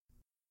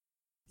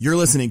You're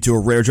listening to a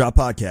Rare Drop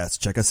podcast.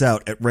 Check us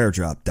out at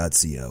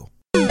raredrop.co.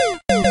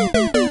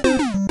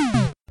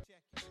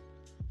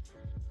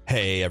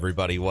 Hey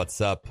everybody,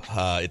 what's up?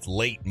 It's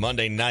late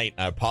Monday night.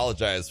 I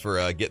apologize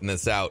for getting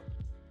this out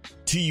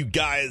to you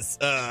guys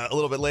a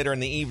little bit later in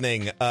the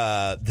evening.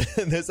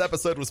 This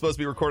episode was supposed to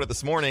be recorded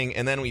this morning,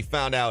 and then we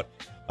found out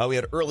we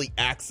had early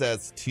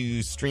access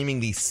to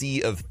streaming the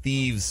Sea of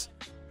Thieves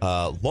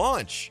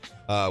launch,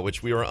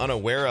 which we were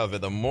unaware of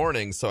in the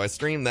morning, so I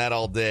streamed that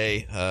all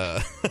day.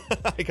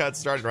 I got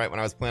started right when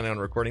I was planning on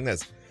recording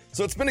this.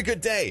 So it's been a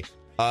good day.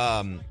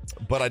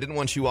 But I didn't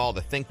want you all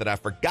to think that I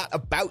forgot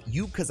about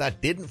you, because I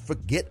didn't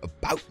forget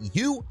about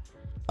you.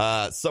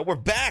 So we're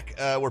back.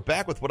 We're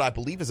back with what I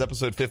believe is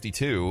episode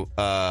 52.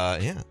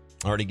 I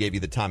already gave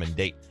you the time and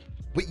date.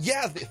 But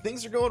yeah,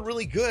 things are going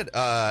really good.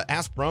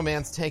 Ask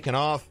Bromance taken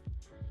off.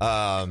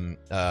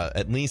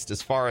 At least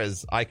as far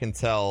as I can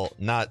tell,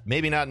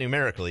 maybe not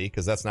numerically,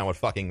 because that's not what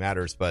fucking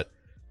matters, but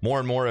more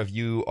and more of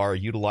you are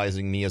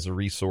utilizing me as a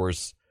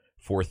resource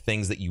for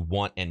things that you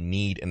want and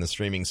need in the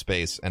streaming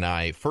space. And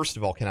I, first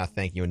of all, cannot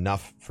thank you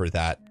enough for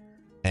that.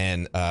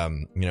 And,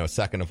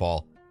 second of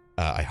all,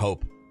 I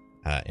hope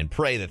and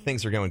pray that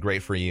things are going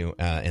great for you,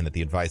 and that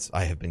the advice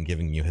I have been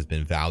giving you has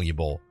been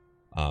valuable,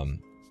 and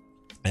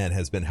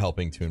has been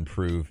helping to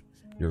improve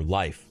your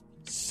life.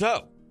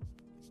 So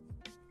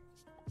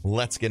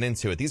let's get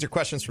into it. These are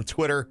questions from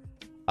Twitter.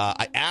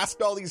 I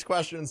asked all these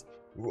questions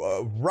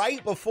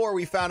right before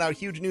we found out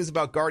huge news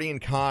about Guardian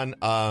Con.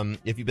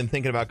 If you've been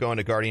thinking about going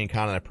to Guardian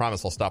Con, and I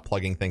promise I'll stop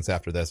plugging things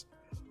after this,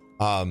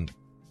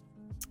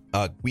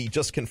 we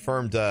just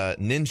confirmed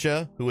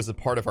Ninja, who was a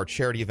part of our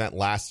charity event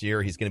last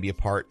year. He's going to be a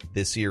part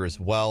this year as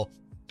well.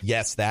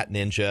 Yes, that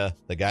Ninja,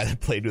 the guy that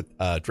played with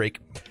Drake.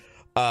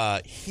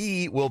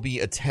 He will be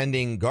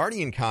attending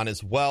Guardian Con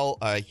as well.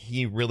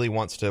 He really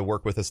wants to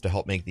work with us to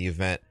help make the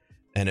event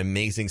an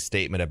amazing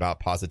statement about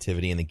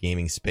positivity in the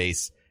gaming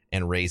space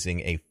and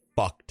raising a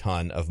fuck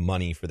ton of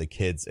money for the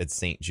kids at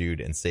St. Jude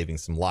and saving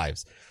some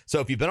lives. So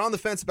if you've been on the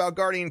fence about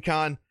Guardian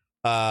Con,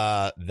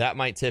 that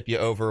might tip you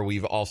over.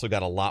 We've also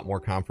got a lot more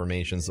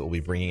confirmations that we'll be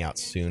bringing out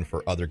soon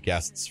for other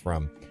guests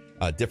from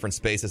different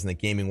spaces in the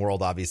gaming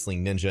world. Obviously,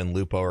 Ninja and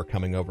Lupo are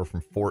coming over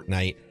from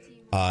Fortnite,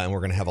 and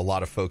we're going to have a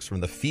lot of folks from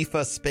the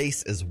FIFA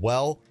space as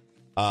well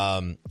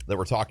that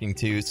we're talking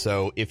to.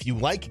 So if you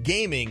like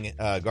gaming,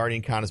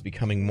 Guardian Con is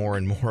becoming more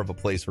and more of a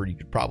place where you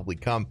could probably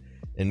come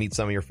and meet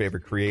some of your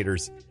favorite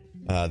creators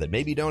that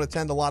maybe don't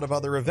attend a lot of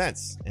other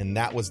events. And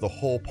that was the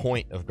whole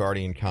point of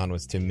Guardian Con,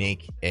 was to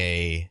make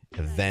a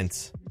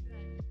event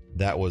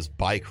that was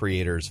by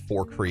creators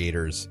for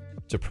creators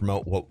to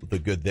promote the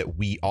good that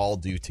we all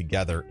do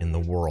together in the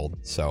world.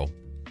 So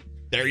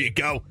there you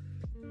go.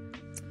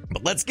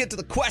 But let's get to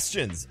the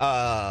questions.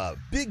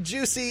 Big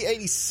Juicy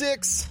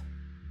 86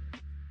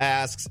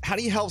 asks, how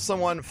do you help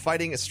someone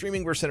fighting a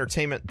streaming versus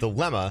entertainment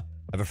dilemma?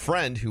 I have a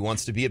friend who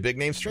wants to be a big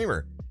name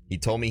streamer. He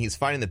told me he's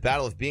fighting the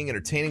battle of being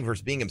entertaining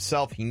versus being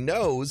himself. He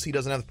knows he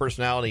doesn't have the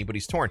personality, but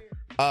he's torn.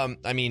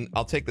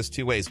 I'll take this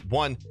two ways.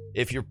 One,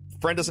 if your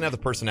friend doesn't have the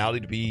personality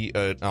to be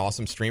an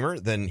awesome streamer,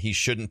 then he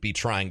shouldn't be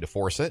trying to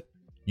force it.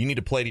 You need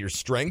to play to your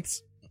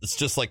strengths. It's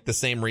just like the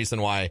same reason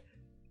why,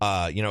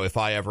 if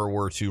I ever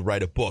were to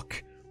write a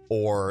book,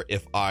 or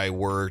if I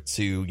were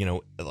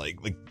to,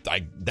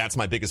 that's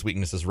my biggest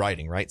weakness is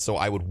writing, right? So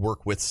I would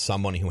work with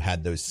someone who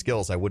had those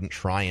skills. I wouldn't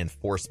try and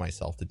force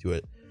myself to do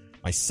it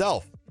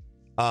myself.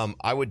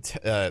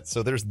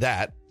 So there's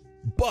that.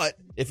 But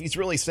if he's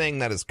really saying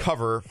that as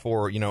cover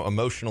for,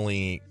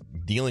 emotionally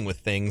dealing with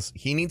things,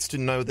 he needs to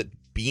know that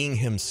being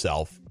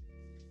himself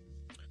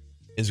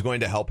is going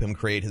to help him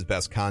create his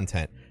best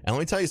content. And let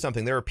me tell you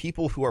something. There are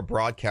people who are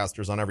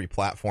broadcasters on every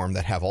platform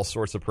that have all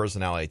sorts of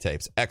personality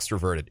types: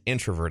 extroverted,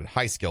 introverted,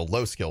 high skill,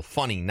 low skill,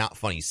 funny, not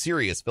funny,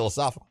 serious,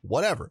 philosophical,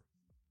 whatever.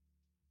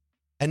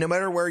 And no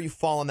matter where you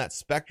fall on that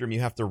spectrum, you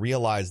have to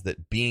realize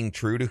that being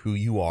true to who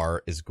you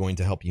are is going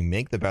to help you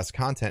make the best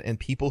content. And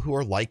people who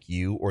are like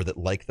you, or that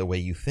like the way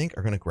you think,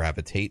 are going to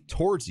gravitate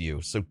towards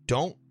you. So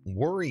don't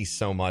worry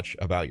so much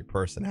about your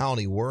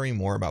personality. Worry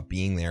more about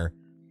being there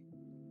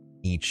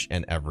each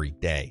and every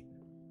day.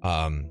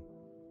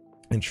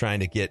 And trying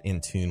to get in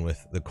tune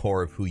with the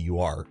core of who you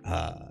are.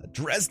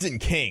 Dresden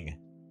King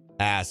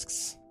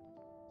asks,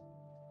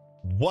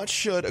 what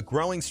should a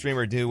growing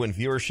streamer do when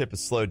viewership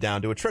is slowed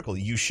down to a trickle?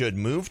 You should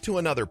move to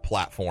another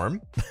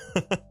platform.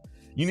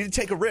 You need to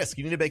take a risk.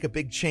 You need to make a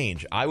big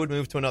change. I would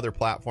move to another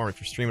platform if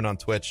you're streaming on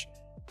Twitch,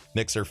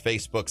 Mixer,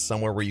 Facebook,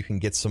 somewhere where you can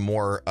get some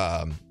more,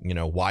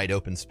 wide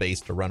open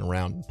space to run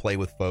around and play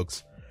with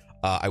folks.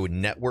 I would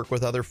network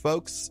with other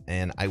folks,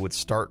 and I would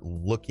start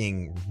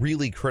looking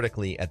really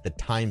critically at the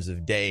times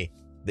of day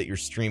that you're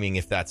streaming,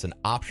 if that's an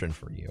option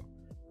for you.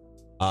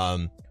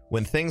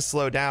 When things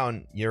slow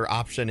down, your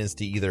option is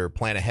to either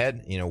plan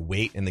ahead,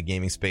 wait in the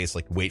gaming space,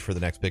 like wait for the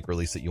next big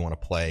release that you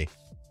want to play.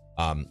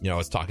 I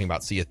was talking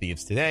about Sea of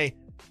Thieves today.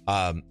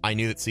 I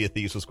knew that Sea of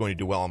Thieves was going to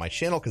do well on my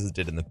channel because it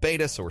did in the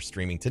beta, so we're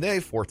streaming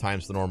today. 4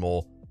 times the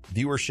normal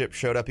viewership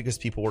showed up because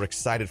people were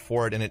excited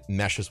for it, and it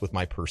meshes with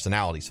my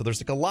personality. So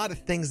there's like a lot of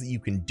things that you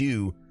can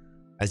do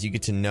as you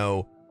get to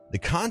know the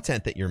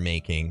content that you're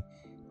making,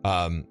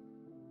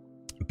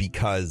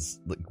 because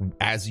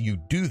as you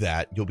do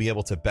that, you'll be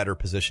able to better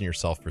position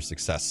yourself for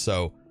success.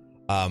 So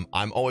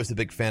I'm always a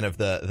big fan of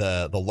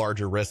the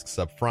larger risks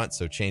up front.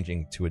 So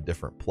changing to a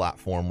different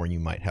platform where you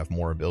might have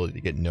more ability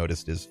to get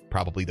noticed is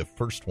probably the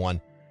first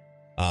one.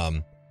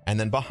 And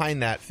then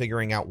behind that,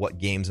 figuring out what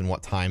games and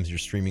what times you're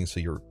streaming, so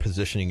you're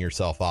positioning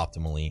yourself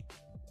optimally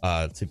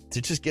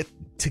to just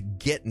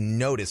get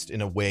noticed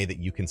in a way that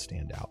you can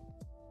stand out.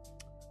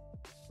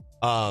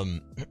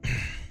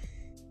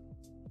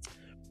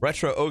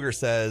 Retro Ogre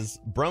says,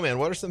 Broman,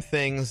 what are some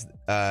things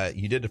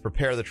you did to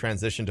prepare the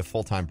transition to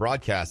full-time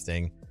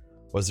broadcasting?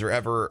 Was there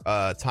ever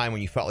a time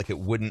when you felt like it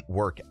wouldn't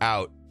work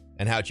out,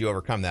 and how'd you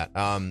overcome that?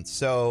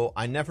 So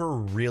I never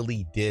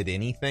really did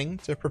anything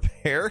to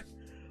prepare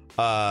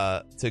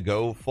to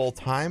go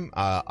full-time.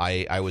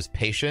 I was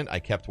patient. I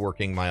kept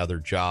working my other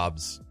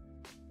jobs.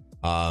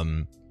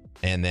 And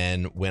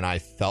then when I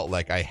felt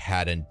like I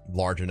had a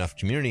large enough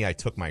community, I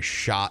took my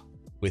shot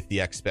with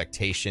the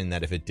expectation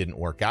that if it didn't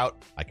work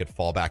out, I could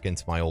fall back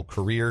into my old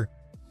career,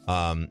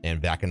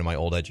 and back into my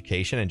old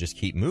education and just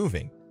keep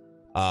moving.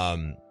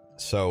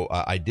 So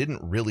I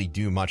didn't really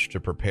do much to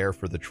prepare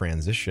for the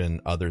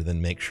transition other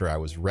than make sure I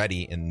was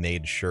ready, and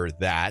made sure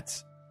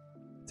that,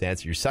 to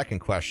answer your second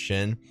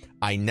question,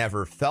 I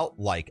never felt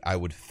like I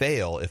would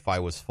fail if I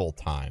was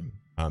full-time.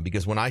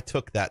 Because when I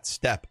took that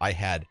step, I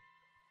had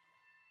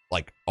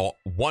like a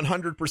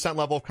 100%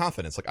 level of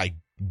confidence. Like, I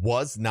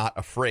was not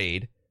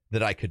afraid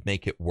that I could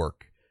make it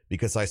work,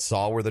 because I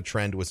saw where the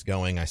trend was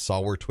going. I saw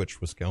where Twitch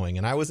was going.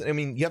 And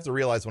you have to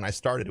realize, when I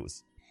started, it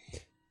was,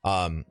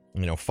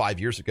 5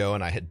 years ago,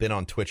 and I had been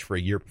on Twitch for a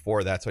year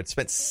before that. So I'd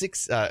spent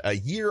a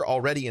year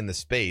already in the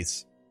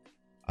space,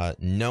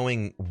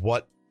 knowing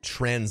what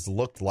trends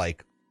looked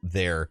like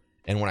there.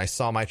 And when I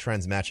saw my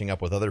trends matching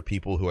up with other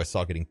people who I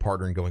saw getting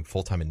partner and going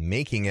full time and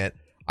making it,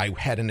 I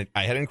had an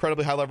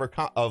incredibly high level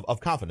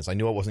of confidence. I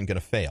knew I wasn't going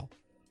to fail.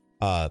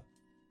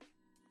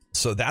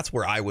 So that's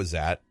where I was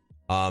at.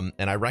 And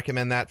I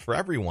recommend that for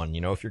everyone.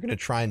 If you're going to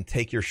try and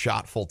take your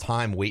shot full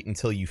time, wait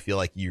until you feel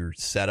like you're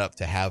set up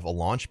to have a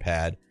launch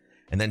pad,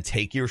 and then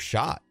take your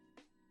shot.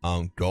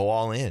 Go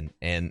all in,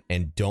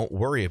 and don't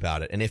worry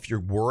about it. And if you're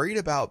worried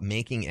about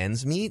making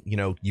ends meet,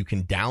 you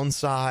can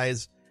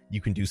downsize.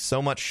 You can do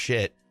so much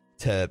shit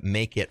to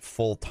make it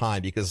full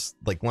time, because,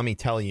 like, let me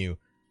tell you,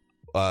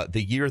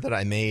 the year that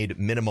I made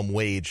minimum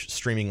wage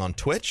streaming on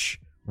Twitch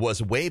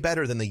was way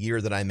better than the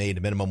year that I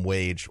made minimum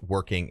wage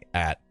working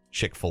at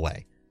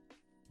Chick-fil-A.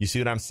 You see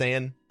what I'm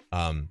saying?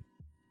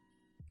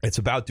 It's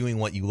about doing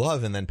what you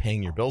love and then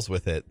paying your bills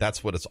with it.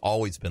 That's what it's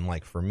always been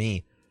like for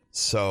me.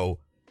 So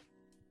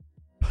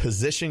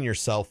position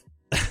yourself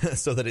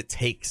so that it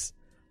takes,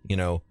 you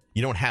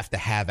don't have to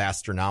have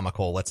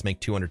astronomical, let's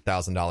make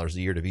 $200,000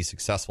 a year to be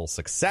successful.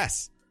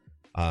 Success.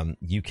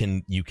 You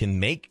can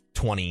make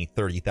 $20,000,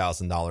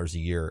 $30,000 a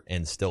year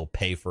and still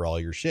pay for all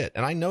your shit.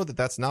 And I know that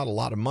that's not a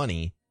lot of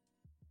money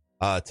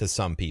to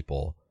some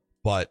people,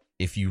 but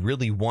if you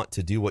really want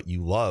to do what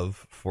you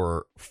love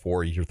for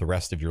the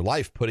rest of your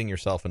life, putting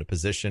yourself in a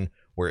position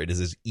where it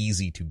is as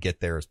easy to get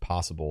there as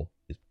possible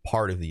is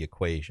part of the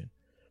equation.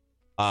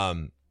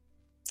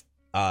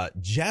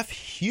 Jeff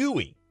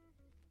Huey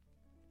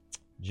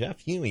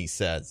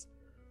says,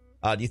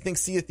 do you think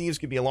Sea of Thieves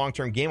could be a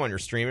long-term game on your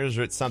streamers,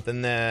 or it's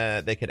something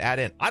that they could add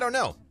in? I don't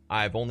know.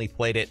 I've only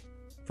played it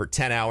for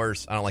 10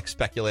 hours. I don't like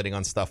speculating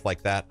on stuff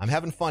like that. I'm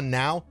having fun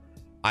now.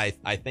 I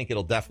think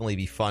it'll definitely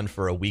be fun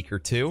for a week or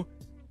two.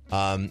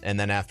 And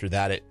then after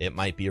that, it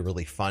might be a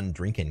really fun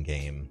drinking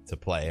game to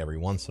play every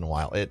once in a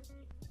while. It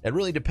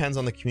really depends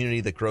on the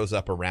community that grows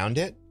up around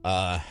it.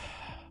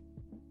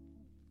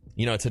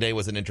 Today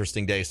was an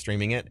interesting day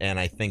streaming it, and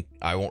I think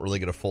I won't really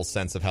get a full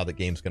sense of how the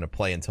game's going to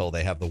play until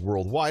they have the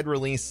worldwide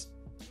release.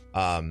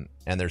 And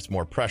there's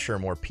more pressure,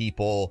 more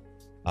people,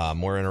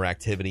 more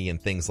interactivity,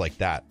 and things like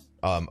that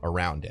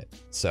around it.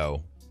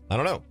 So I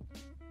don't know.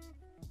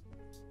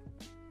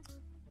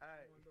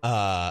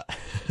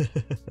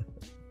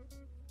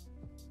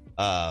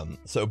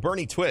 So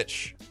Bernie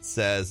Twitch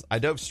says, I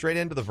dove straight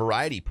into the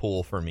variety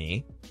pool for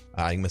me.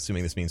 I'm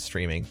assuming this means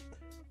streaming.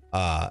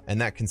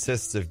 And that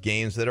consists of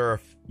games that are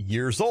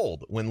years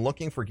old. When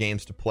looking for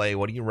games to play,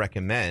 what do you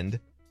recommend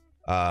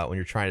when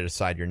you're trying to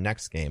decide your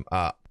next game?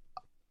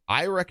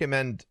 I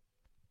recommend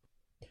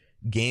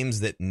games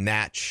that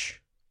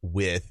match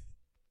with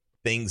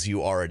things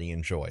you already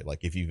enjoy.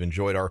 Like, if you've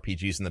enjoyed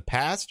RPGs in the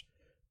past,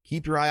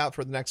 keep your eye out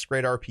for the next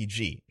great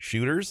RPG.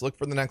 Shooters, look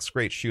for the next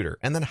great shooter.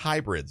 And then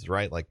hybrids,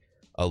 right? Like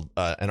an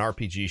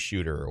RPG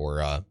shooter or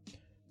a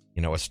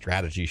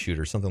strategy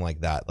shooter, something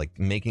like that. Like,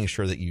 making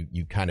sure that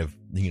you kind of,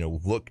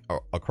 look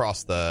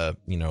across the,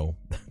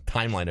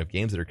 timeline of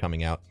games that are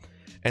coming out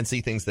and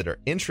see things that are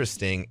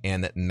interesting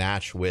and that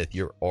match with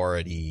your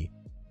already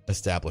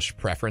established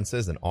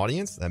preferences and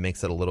audience. That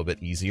makes it a little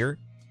bit easier.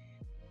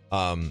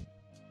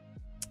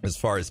 As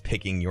far as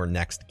picking your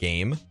next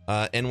game.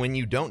 And when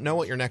you don't know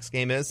what your next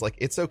game is, like,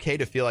 it's okay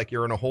to feel like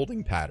you're in a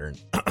holding pattern.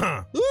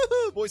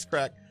 Voice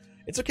crack.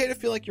 It's okay to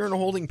feel like you're in a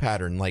holding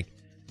pattern. Like,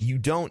 you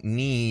don't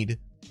need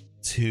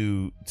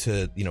to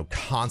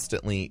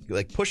constantly,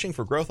 like, pushing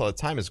for growth all the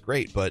time is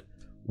great, but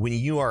when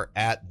you are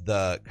at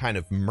the kind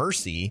of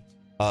mercy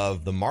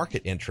of the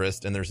market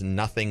interest and there's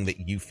nothing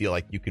that you feel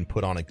like you can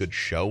put on a good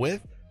show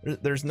with,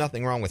 there's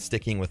nothing wrong with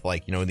sticking with,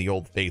 like, the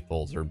old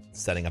faithfuls, or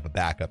setting up a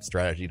backup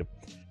strategy to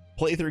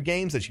play through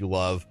games that you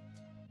love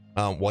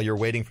while you're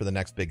waiting for the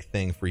next big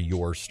thing for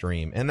your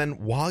stream. And then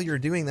while you're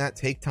doing that,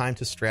 take time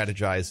to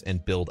strategize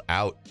and build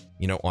out,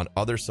 on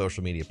other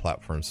social media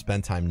platforms.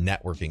 Spend time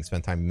networking,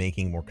 spend time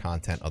making more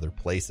content other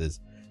places,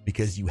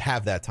 because you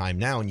have that time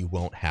now and you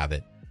won't have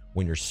it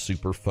when you're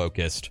super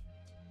focused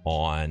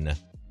on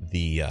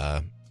the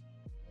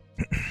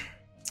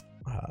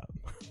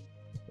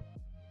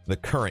the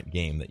current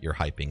game that you're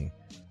hyping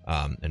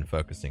and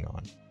focusing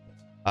on.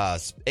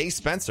 A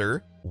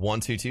Spencer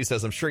 122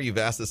 says, I'm sure you've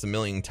asked this a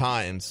million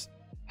times.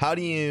 How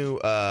do you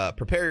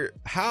prepare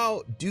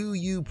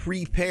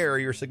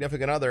your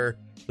significant other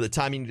for the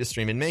time you need to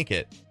stream and make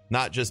it?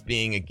 Not just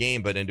being a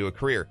game, but into a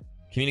career.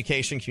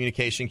 Communication.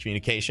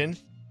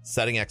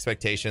 Setting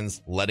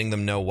expectations, letting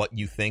them know what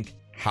you think,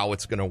 how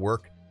it's going to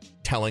work,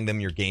 telling them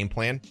your game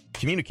plan.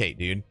 Communicate,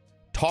 dude.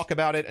 Talk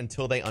about it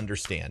until they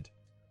understand.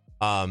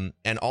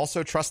 And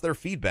also trust their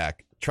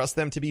feedback. Trust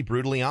them to be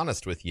brutally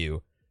honest with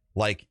you.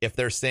 Like, if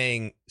they're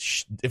saying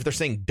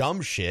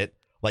dumb shit,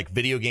 like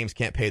video games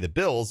can't pay the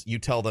bills, you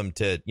tell them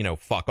to,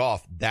 fuck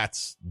off.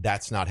 That's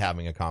not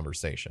having a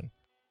conversation.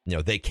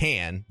 They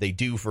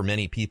do for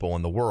many people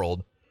in the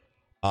world.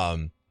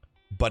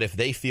 But if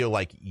they feel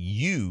like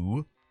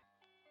you,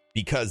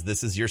 because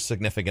this is your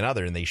significant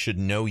other and they should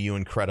know you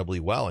incredibly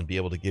well and be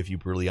able to give you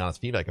brutally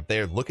honest feedback, if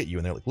they look at you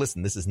and they're like,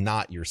 listen, this is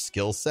not your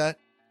skill set,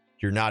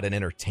 you're not an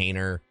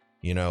entertainer,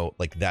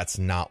 like, that's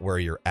not where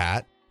you're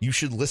at, you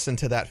should listen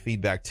to that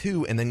feedback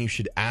too, and then you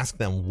should ask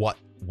them, what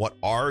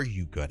are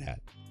you good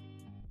at?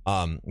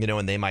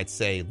 And they might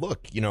say,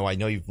 look, I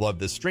know you've loved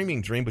this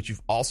streaming dream, but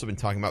you've also been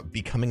talking about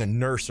becoming a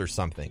nurse or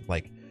something,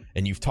 like,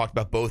 and you've talked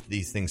about both of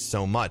these things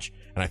so much,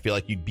 and I feel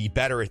like you'd be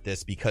better at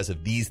this because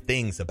of these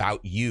things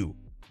about you.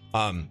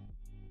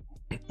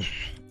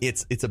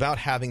 It's about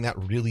having that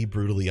really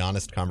brutally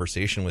honest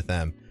conversation with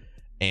them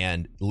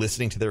and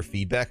listening to their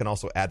feedback, and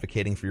also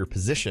advocating for your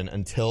position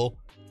until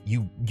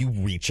you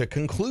reach a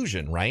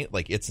conclusion, right?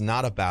 Like, it's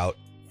not about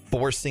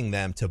forcing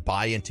them to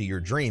buy into your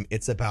dream.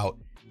 It's about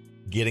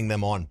getting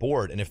them on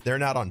board. And if they're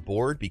not on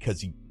board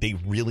because they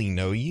really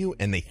know you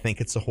and they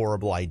think it's a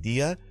horrible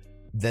idea,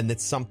 then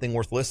it's something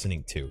worth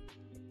listening to.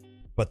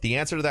 But the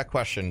answer to that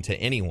question to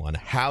anyone,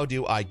 how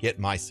do I get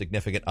my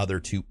significant other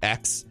to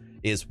X,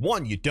 is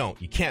one, you don't.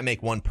 You can't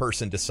make one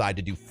person decide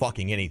to do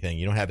fucking anything.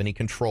 You don't have any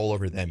control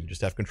over them. You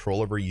just have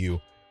control over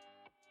you.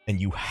 And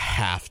you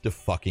have to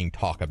fucking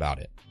talk about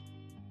it.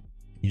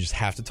 You just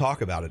have to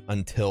talk about it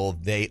until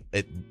they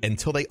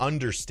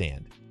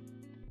understand.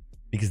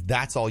 Because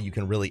that's all you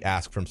can really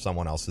ask from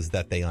someone else, is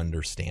that they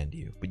understand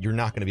you. But you're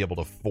not going to be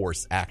able to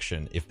force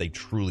action if they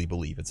truly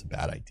believe it's a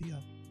bad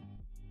idea.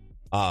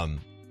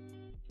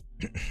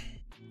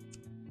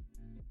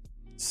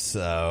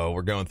 So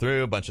we're going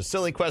through a bunch of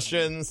silly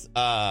questions.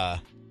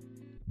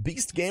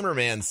 Beast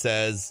Gamerman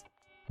says,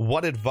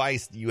 what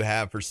advice do you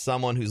have for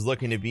someone who's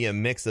looking to be a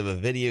mix of a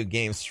video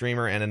game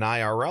streamer and an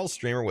IRL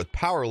streamer with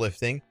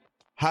powerlifting?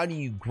 How do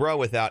you grow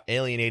without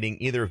alienating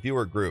either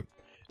viewer group?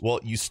 Well,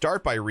 you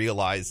start by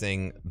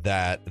realizing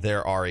that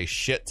there are a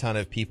shit ton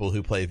of people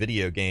who play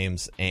video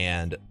games,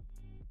 and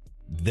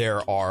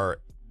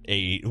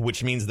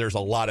which means there's a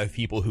lot of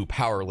people who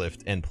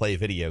powerlift and play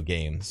video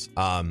games.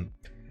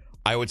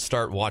 I would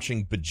start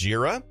watching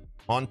Bajira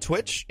on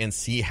Twitch and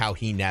see how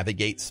he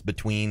navigates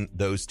between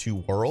those two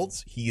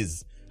worlds. He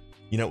is,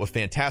 a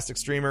fantastic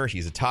streamer.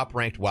 He's a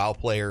top-ranked WoW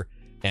player,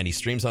 and he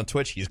streams on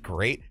Twitch. He's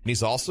great. And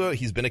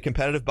he's been a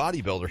competitive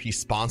bodybuilder. He's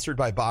sponsored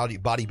by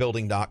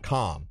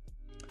bodybuilding.com.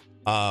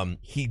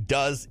 He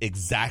does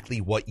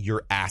exactly what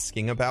you're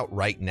asking about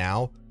right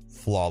now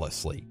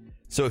flawlessly.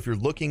 So if you're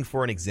looking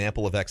for an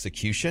example of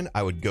execution,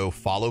 I would go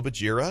follow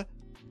Bajira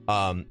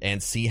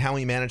and see how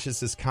he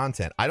manages his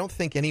content. I don't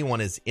think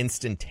anyone is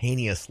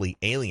instantaneously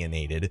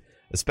alienated,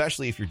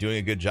 especially if you're doing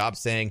a good job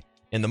saying,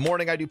 in the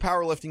morning I do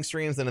powerlifting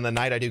streams and in the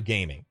night I do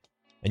gaming.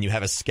 And you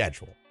have a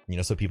schedule,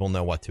 so people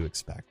know what to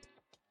expect.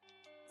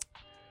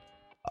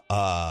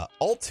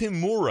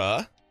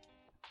 Ultimura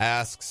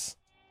asks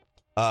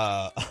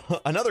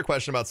another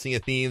question about Sea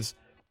of Thieves.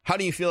 How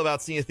do you feel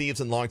about Sea of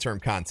Thieves and long-term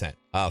content?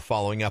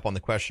 Following up on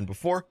the question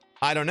before,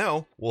 I don't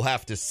know. We'll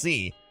have to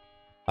see.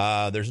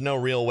 There's no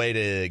real way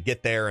to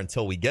get there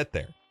until we get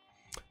there.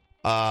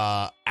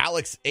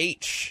 Alex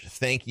H,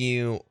 thank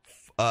you.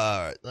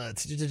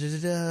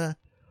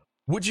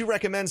 Would you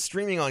recommend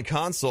streaming on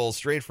console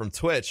straight from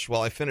Twitch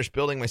while I finish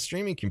building my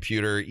streaming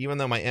computer, even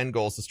though my end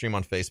goal is to stream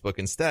on Facebook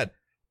instead?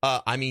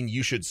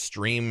 You should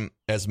stream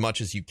as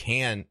much as you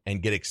can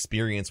and get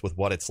experience with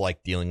what it's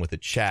like dealing with a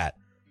chat,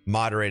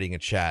 moderating a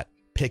chat,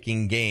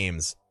 picking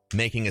games,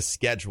 making a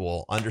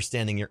schedule,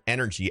 understanding your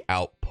energy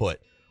output,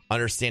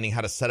 understanding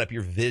how to set up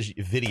your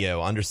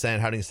video,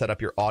 understand how to set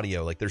up your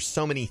audio. Like, there's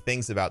so many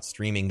things about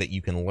streaming that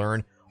you can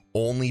learn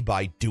only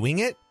by doing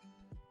it,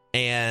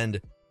 and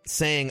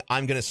saying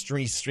I'm going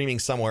to streaming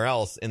somewhere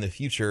else in the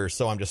future,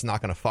 so I'm just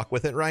not going to fuck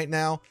with it right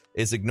now,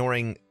 is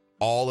ignoring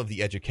all of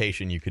the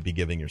education you could be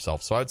giving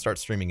yourself. So I would start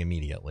streaming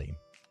immediately.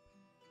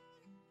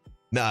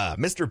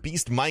 Mr.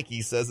 Beast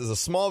Mikey says, as a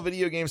small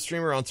video game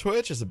streamer on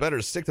Twitch, is it better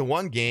to stick to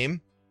one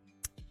game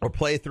or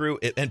play through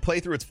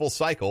its full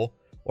cycle,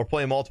 or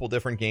play multiple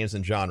different games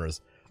and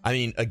genres? I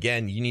mean,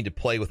 again, you need to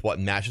play with what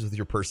matches with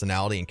your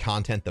personality and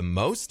content the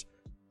most.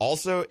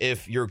 Also,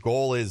 if your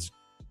goal is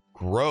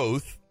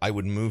growth, I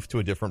would move to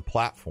a different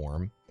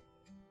platform.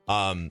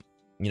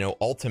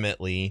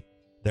 Ultimately,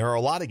 there are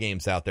a lot of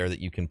games out there that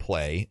you can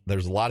play.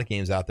 There's a lot of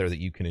games out there that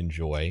you can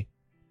enjoy.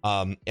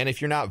 And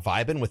if you're not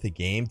vibing with the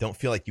game, don't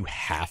feel like you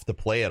have to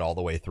play it all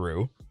the way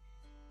through.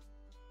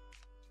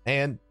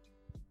 And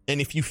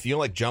if you feel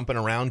like jumping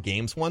around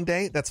games one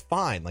day, that's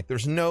fine. Like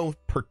there's no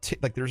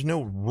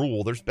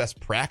rule. There's best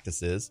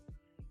practices.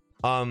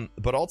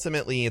 But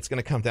ultimately, it's going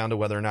to come down to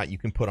whether or not you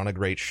can put on a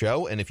great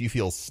show. And if you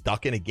feel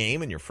stuck in a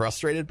game and you're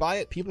frustrated by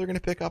it, people are going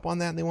to pick up on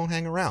that and they won't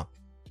hang around.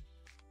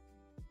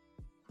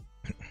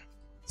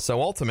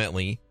 So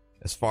ultimately,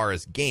 as far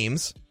as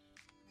games,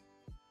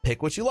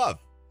 pick what you love.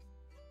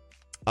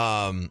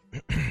 And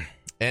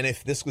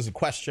if this was a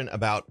question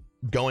about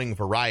going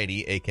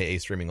variety, aka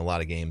streaming a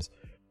lot of games,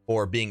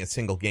 or being a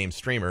single game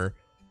streamer,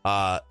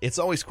 it's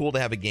always cool to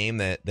have a game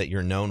that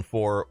you're known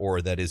for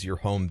or that is your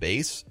home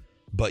base.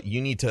 But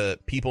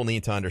people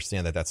need to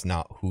understand that that's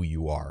not who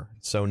you are.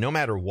 So no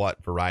matter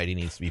what, variety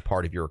needs to be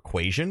part of your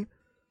equation.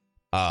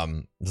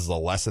 This is a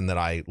lesson that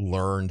I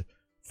learned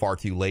far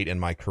too late in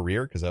my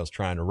career because I was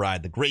trying to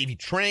ride the gravy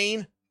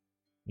train.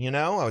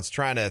 I was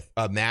trying to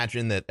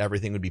imagine that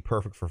everything would be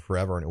perfect for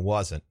forever, and it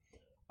wasn't.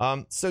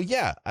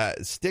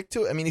 Stick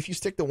to it. I mean, if you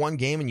stick to one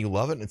game and you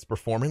love it and it's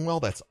performing well,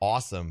 that's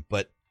awesome.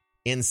 But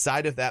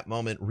inside of that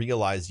moment,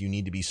 realize you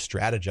need to be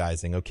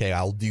strategizing. Okay,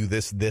 I'll do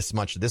this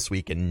much this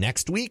week, and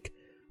next week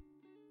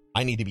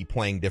I need to be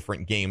playing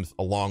different games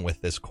along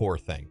with this core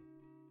thing.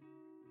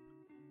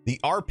 The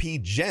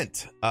RP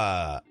Gent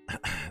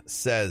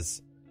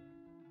says,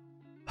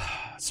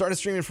 started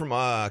streaming from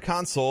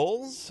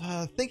consoles,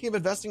 thinking of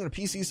investing in a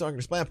PC so I can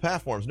expand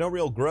platforms. No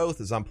real growth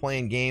as I'm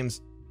playing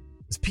games.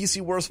 Is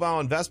PC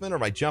worthwhile investment, or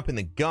am I jumping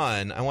the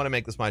gun? I want to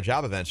make this my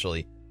job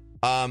eventually.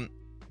 I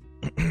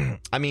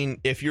mean,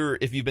 if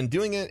you've been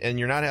doing it and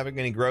you're not having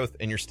any growth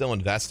and you're still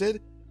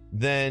invested,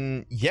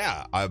 then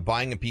yeah,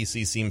 buying a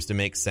PC seems to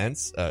make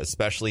sense,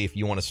 especially if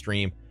you want to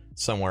stream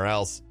somewhere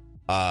else.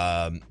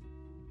 And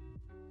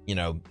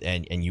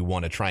you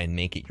want to try and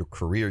make it your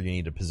career. You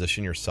need to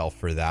position yourself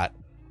for that.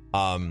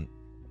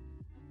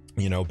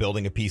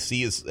 Building a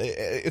PC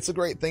it's a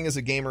great thing as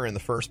a gamer in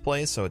the first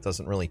place, so it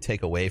doesn't really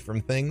take away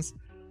from things.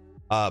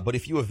 But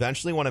if you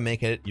eventually want to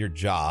make it your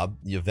job,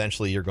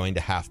 you're going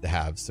to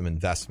have some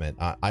investment.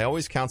 I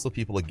always counsel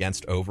people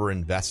against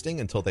over-investing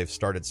until they've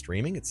started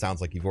streaming. It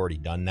sounds like you've already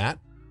done that,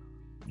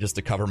 just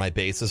to cover my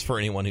bases for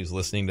anyone who's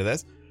listening to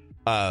this.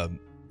 And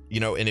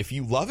if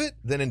you love it,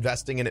 then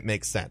investing in it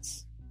makes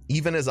sense.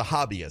 Even as a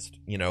hobbyist,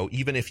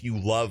 even if you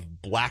love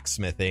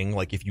blacksmithing,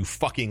 like if you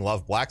fucking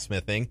love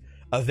blacksmithing,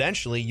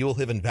 eventually you'll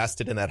have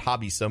invested in that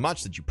hobby so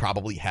much that you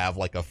probably have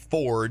like a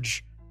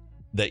forge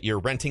that you're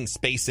renting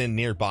space in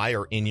nearby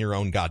or in your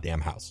own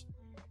goddamn house.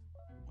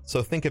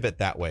 So think of it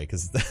that way,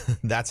 because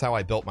that's how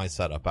I built my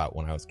setup out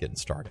when I was getting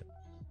started.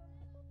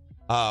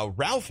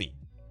 Ralphie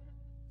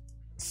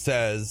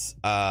says,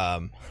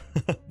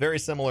 very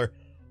similar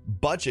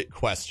budget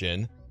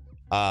question.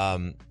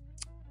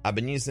 I've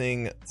been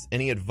using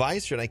any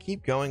advice. Should I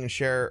keep going and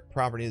share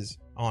properties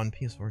on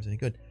PS4? Is any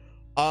good?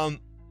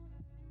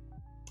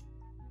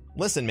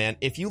 Listen, man,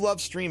 if you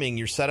love streaming,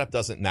 your setup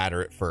doesn't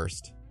matter at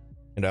first.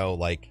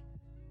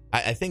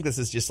 I think this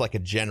is just like a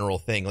general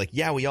thing. Like,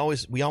 yeah, we all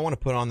want to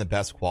put on the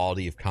best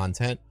quality of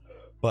content,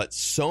 but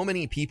so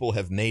many people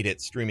have made it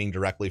streaming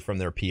directly from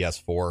their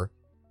PS4.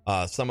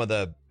 Some of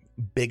the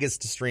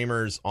biggest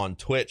streamers on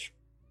Twitch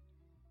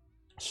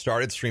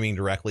started streaming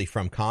directly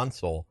from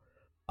console,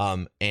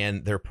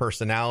 and their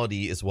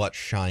personality is what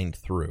shined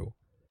through.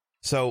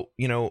 So,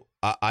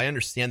 I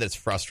understand that it's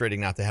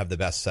frustrating not to have the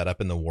best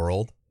setup in the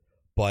world,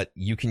 but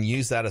you can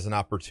use that as an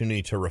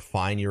opportunity to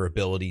refine your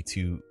ability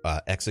to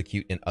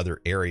execute in other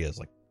areas,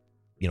 like,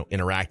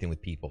 interacting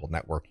with people,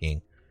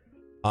 networking.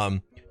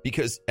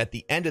 Because at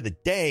the end of the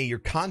day, your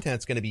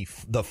content's going to be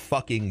the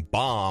fucking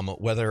bomb,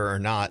 whether or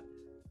not,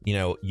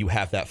 you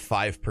have that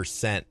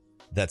 5%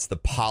 that's the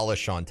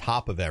polish on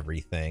top of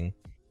everything.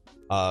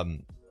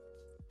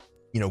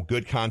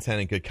 Good content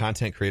and good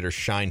content creators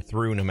shine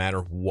through no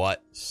matter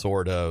what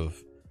sort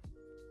of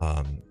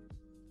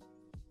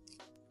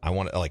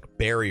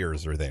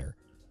barriers are there.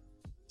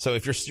 So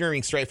if you're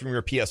streaming straight from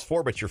your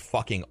PS4 but you're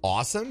fucking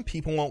awesome,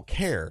 people won't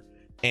care.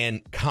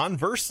 And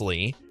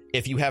conversely,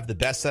 if you have the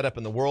best setup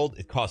in the world,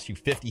 it costs you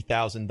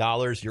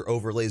 $50,000, your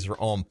overlays are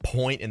on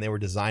point and they were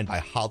designed by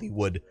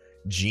Hollywood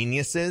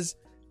geniuses,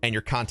 and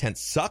your content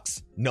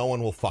sucks, no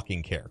one will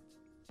fucking care.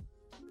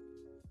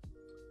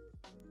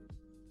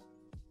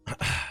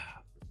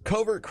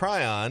 Covert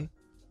Cryon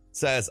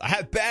says, I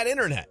have bad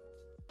internet.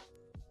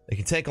 It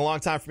can take a long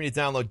time for me to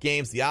download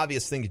games. The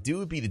obvious thing to do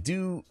would be to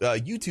do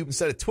YouTube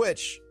instead of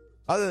Twitch.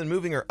 Other than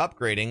moving or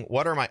upgrading,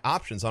 what are my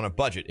options on a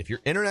budget? If your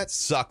internet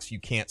sucks, you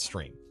can't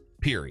stream.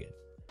 Period.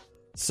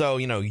 So,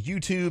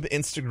 YouTube,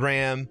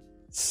 Instagram,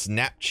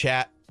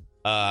 Snapchat,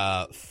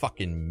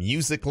 fucking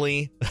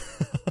Musical.ly,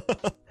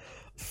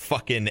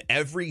 fucking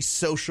every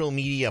social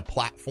media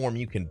platform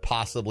you can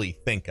possibly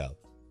think of.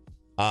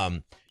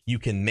 You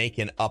can make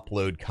and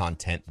upload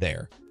content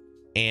there.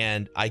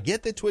 And I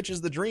get that Twitch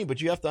is the dream,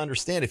 but you have to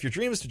understand, if your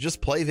dream is to just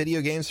play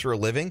video games for a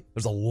living,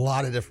 there's a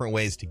lot of different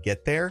ways to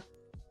get there.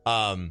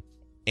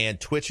 And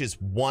Twitch is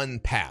one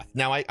path.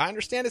 Now, I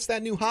understand it's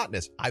that new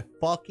hotness. I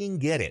fucking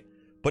get it.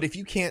 But if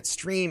you can't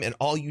stream and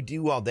all you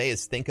do all day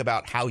is think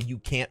about how you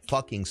can't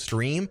fucking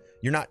stream,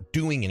 you're not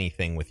doing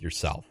anything with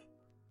yourself.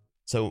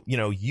 So,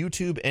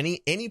 YouTube,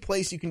 any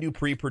place you can do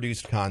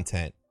pre-produced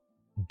content,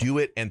 do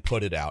it and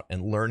put it out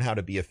and learn how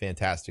to be a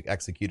fantastic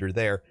executor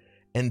there.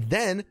 And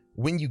then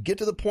when you get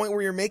to the point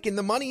where you're making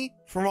the money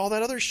from all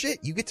that other shit,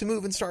 you get to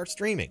move and start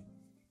streaming.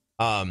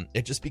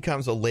 It just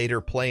becomes a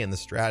later play in the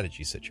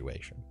strategy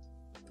situation.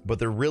 But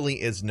there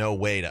really is no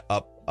way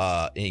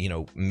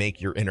to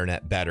make your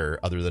internet better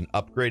other than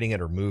upgrading it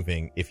or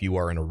moving if you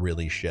are in a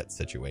really shit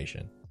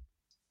situation.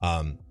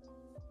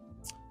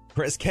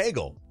 Chris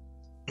Cagle,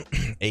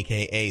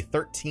 aka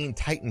 13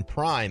 Titan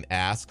Prime,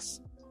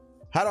 asks,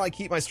 how do I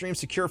keep my stream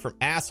secure from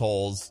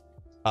assholes,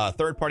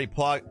 third-party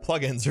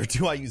plugins, or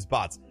do I use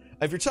bots?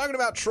 If you're talking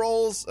about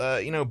trolls,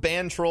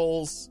 ban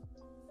trolls,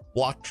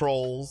 block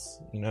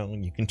trolls,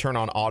 you can turn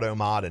on auto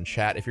mod and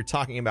chat. If you're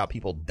talking about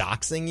people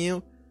doxing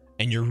you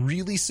and you're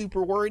really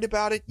super worried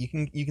about it, you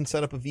can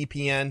set up a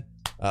VPN.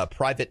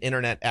 Private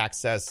internet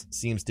access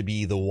seems to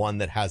be the one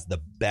that has the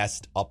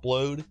best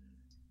upload.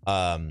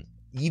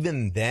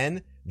 Even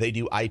then, they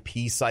do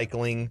IP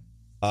cycling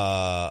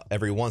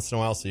every once in a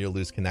while, so you'll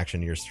lose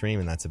connection to your stream,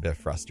 and that's a bit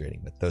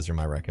frustrating, but those are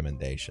my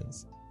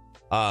recommendations.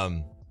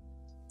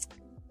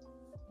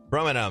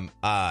 Romanum,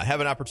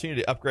 have an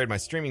opportunity to upgrade my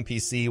streaming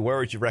PC. Where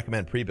would you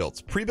recommend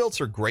pre-builts?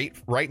 Pre-builts are great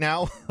right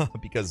now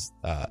because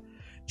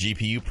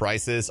GPU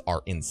prices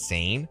are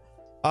insane.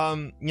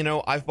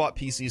 I've bought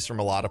PCs from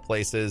a lot of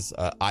places.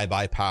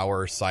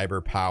 iBuyPower,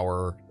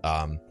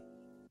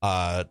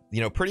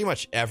 CyberPower, pretty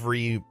much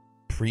every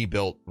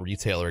pre-built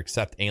retailer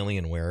except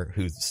Alienware,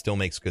 who still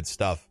makes good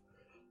stuff.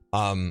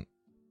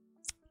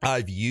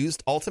 I've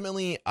used,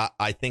 ultimately,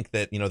 I think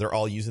that, they're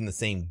all using the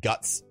same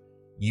guts.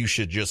 You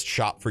should just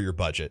shop for your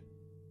budget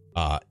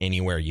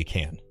anywhere you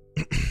can.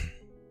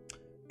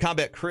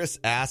 Combat Chris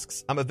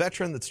asks, I'm a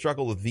veteran that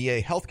struggled with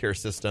VA healthcare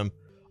system.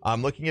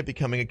 I'm looking at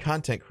becoming a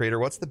content creator.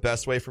 What's the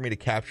best way for me to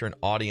capture an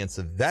audience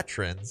of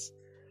veterans?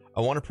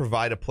 I want to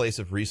provide a place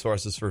of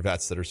resources for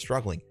vets that are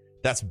struggling.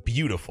 That's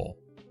beautiful.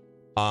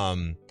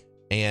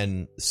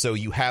 And so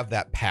you have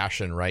that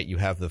passion, right? You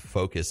have the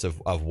focus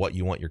of what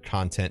you want your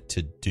content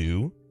to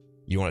do.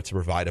 You want it to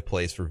provide a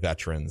place for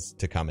veterans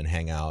to come and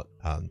hang out,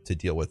 to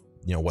deal with,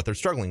 what they're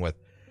struggling with.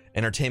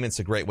 Entertainment's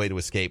a great way to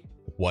escape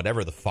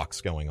whatever the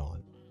fuck's going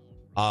on.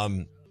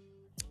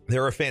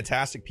 There are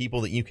fantastic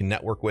people that you can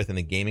network with in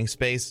the gaming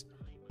space.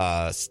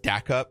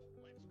 Stack Up,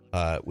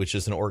 which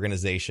is an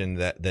organization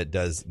that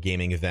does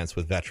gaming events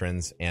with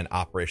veterans, and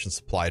Operation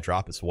Supply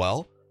Drop as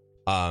well.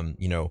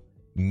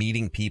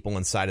 Meeting people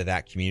inside of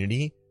that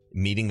community,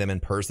 meeting them in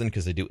person,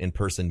 because they do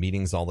in-person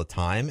meetings all the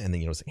time. And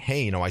then, say,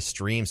 hey, I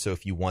stream, so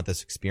if you want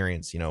this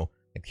experience,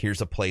 here's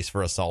a place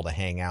for us all to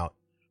hang out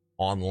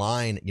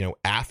online,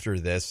 after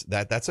this.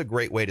 That's a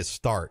great way to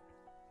start,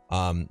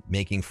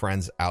 making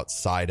friends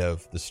outside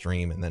of the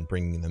stream and then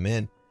bringing them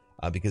in,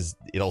 because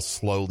it'll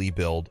slowly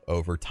build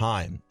over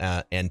time,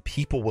 and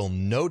people will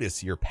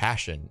notice your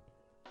passion,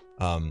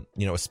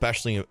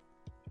 especially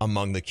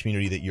among the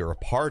community that you're a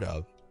part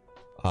of.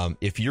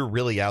 If you're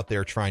really out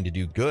there trying to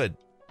do good,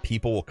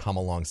 people will come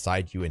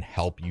alongside you and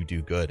help you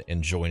do good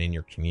and join in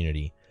your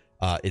community.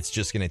 It's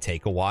just going to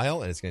take a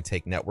while, and it's going to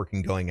take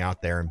networking, going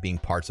out there and being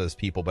parts of those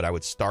people. But I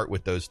would start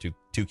with those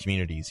two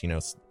communities.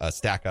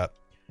 Stack Up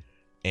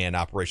and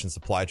Operation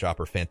Supply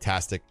Drop are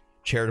fantastic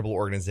charitable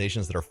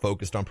organizations that are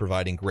focused on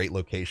providing great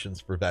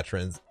locations for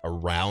veterans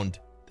around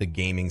the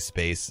gaming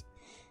space.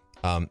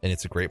 And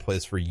it's a great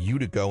place for you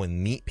to go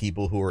and meet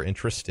people who are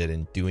interested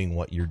in doing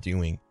what you're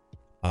doing.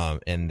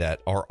 And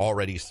that are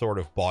already sort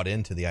of bought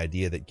into the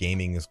idea that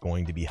gaming is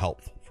going to be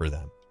helpful for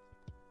them.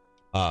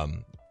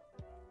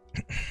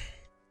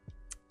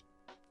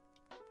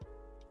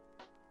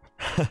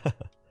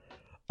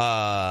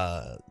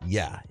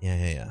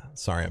 Yeah.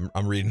 Sorry,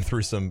 I'm reading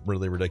through some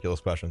really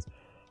ridiculous questions.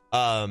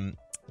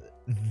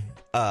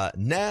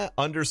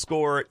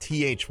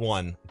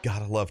 _TH1.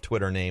 Gotta love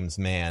Twitter names,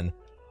 man.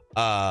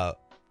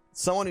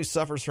 Someone who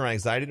suffers from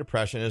anxiety,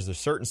 depression, is there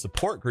certain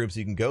support groups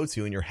you can go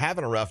to and you're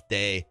having a rough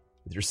day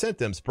with your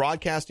symptoms?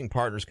 Broadcasting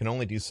partners can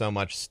only do so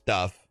much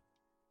stuff,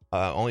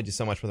 only do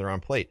so much with their own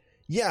plate.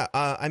 Yeah,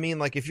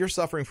 if you're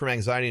suffering from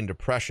anxiety and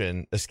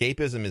depression,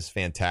 escapism is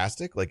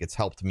fantastic. It's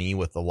helped me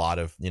with a lot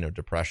of,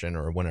 depression,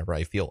 or whenever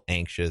I feel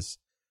anxious.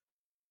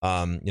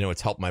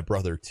 It's helped my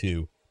brother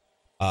too.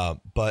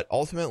 But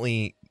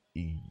ultimately,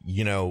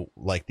 you know,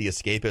 like the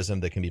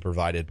escapism that can be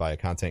provided by a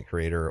content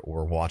creator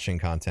or watching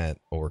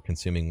content or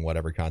consuming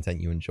whatever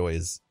content you enjoy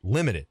is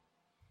limited.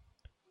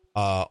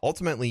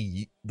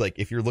 Ultimately, like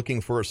if you're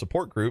looking for a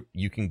support group,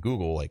 you can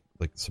Google like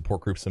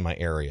support groups in my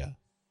area.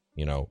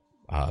 You know,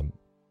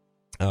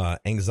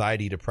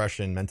 anxiety,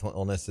 depression, mental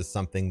illness is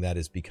something that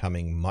is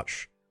becoming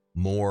much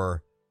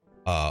more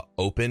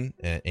open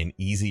and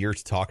easier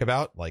to talk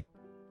about. Like,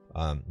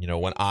 you know,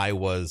 when I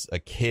was a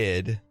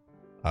kid,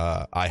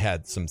 I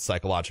had some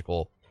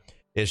psychological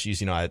issues.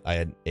 You know, I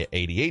had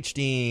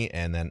ADHD,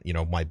 and then, you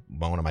know,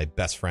 one of my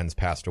best friends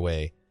passed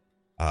away,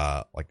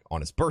 like on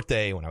his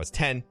birthday when I was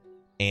 10.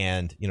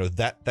 And, you know,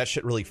 that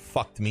shit really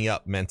fucked me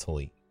up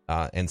mentally.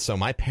 And so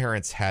my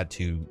parents had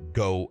to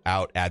go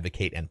out,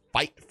 advocate, and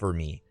fight for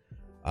me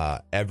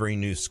every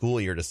new school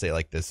year to say,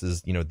 like, this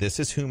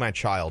is who my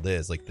child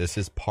is. Like, this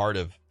is part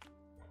of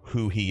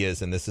who he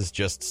is, and this is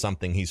just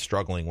something he's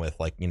struggling with.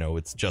 Like, you know,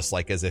 it's just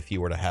like as if he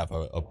were to have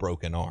a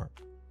broken arm,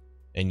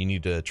 and you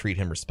need to treat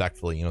him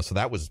respectfully. You know, so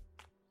that was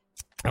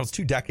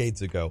 2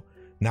 decades ago.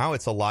 Now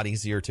it's a lot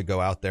easier to go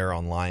out there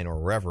online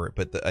or wherever.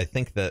 But I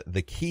think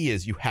the key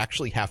is you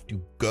actually have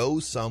to go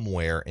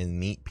somewhere and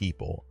meet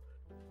people.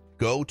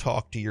 Go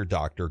talk to your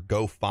doctor.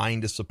 Go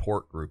find a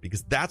support group,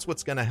 because that's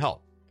what's going to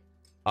help.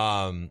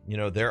 You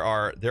know, there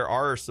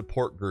are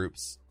support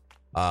groups.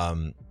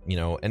 You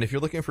know, and if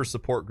you're looking for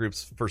support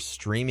groups for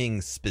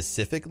streaming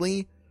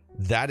specifically,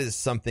 that is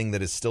something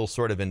that is still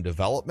sort of in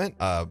development.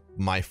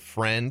 My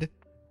friend,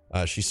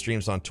 she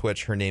streams on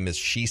Twitch. Her name is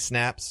She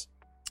Snaps.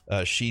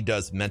 She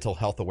does mental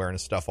health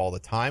awareness stuff all the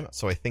time.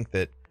 So I think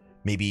that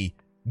maybe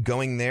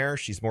going there,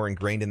 she's more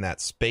ingrained in that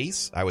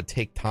space. I would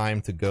take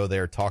time to go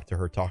there, talk to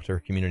her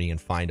community,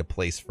 and find a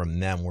place from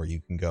them where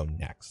you can go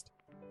next.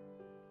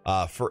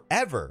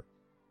 Forever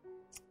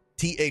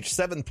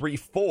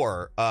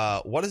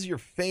TH734, what is your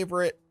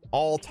favorite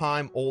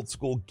all-time old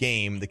school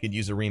game that could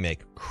use a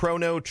remake?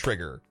 Chrono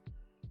Trigger.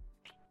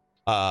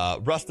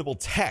 Rustable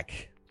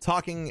Tech,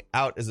 talking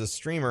out as a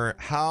streamer,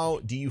 how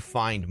do you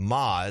find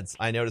mods?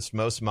 I noticed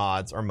most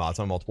mods are mods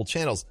on multiple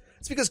channels.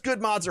 It's because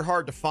good mods are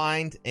hard to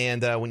find,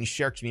 and when you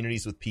share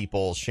communities with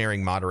people,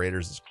 sharing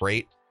moderators is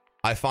great.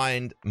 I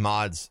find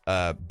mods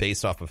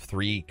based off of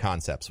 3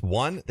 concepts.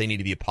 1, they need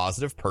to be a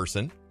positive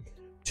person.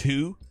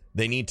 2,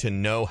 they need to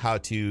know how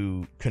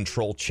to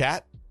control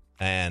chat,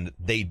 and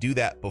they do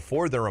that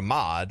before they're a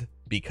mod,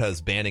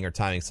 because banning or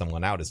timing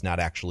someone out is not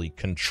actually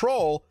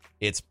control,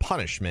 it's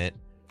punishment.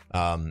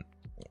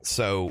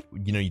 So,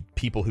 you know,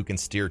 people who can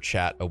steer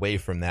chat away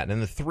from that. And then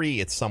the 3,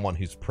 it's someone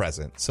who's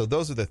present. So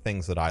those are the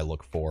things that I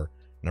look for,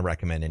 and I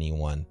recommend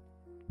anyone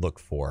look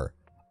for.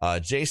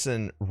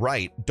 Jason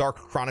Wright, Dark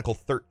Chronicle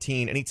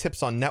 13, any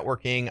tips on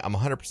networking? I'm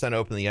 100%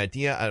 open to the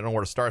idea. I don't know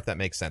where to start, if that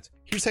makes sense.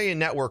 Here's how you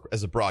network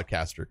as a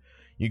broadcaster.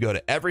 You go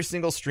to every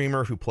single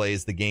streamer who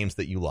plays the games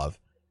that you love,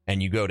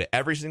 and you go to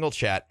every single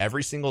chat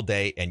every single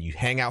day, and you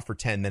hang out for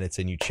 10 minutes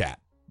and you chat.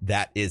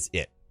 That is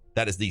it.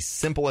 That is the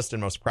simplest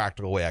and most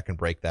practical way I can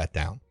break that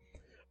down.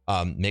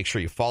 Make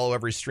sure you follow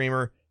every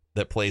streamer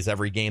that plays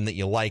every game that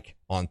you like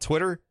on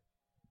Twitter.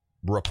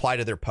 Reply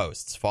to their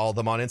posts. Follow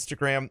them on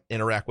Instagram.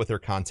 Interact with their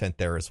content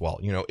there as well.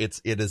 You know,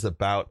 it is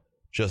about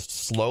just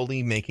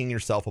slowly making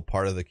yourself a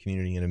part of the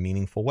community in a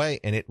meaningful way,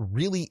 and it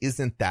really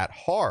isn't that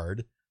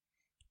hard.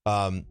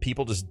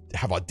 People just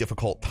have a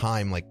difficult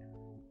time, like,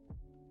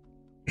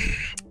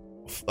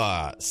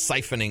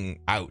 siphoning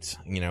out,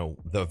 you know,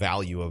 the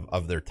value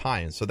of their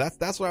time. So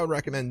that's what I would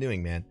recommend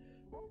doing, man.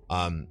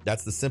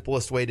 That's the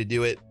simplest way to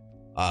do it.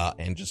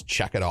 And just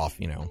check it off,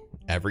 you know,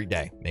 every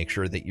day. Make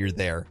sure that you're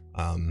there.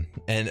 And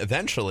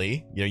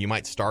eventually, you know, you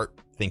might start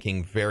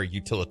thinking very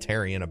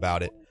utilitarian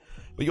about it,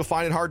 but you'll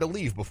find it hard to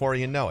leave before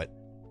you know it.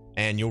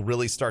 And you'll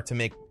really start to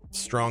make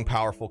strong,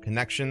 powerful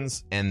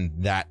connections. And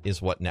that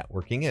is what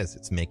networking is.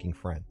 It's making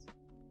friends.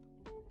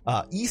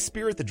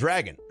 E-Spirit the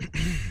Dragon.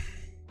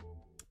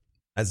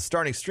 As a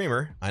starting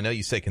streamer, I know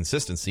you say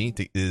consistency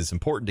is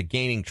important to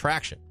gaining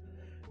traction.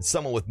 As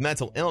someone with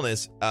mental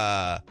illness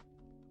that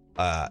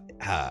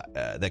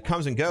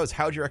comes and goes,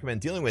 how would you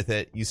recommend dealing with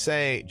it? You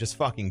say just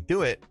fucking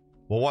do it.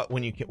 Well, what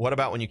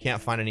about when you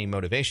can't find any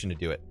motivation to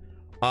do it?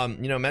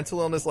 You know,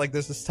 mental illness like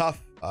this is tough.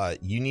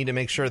 You need to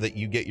make sure that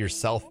you get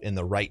yourself in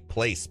the right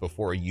place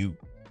before you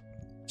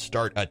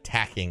start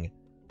attacking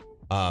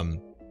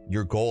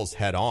your goals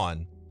head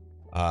on.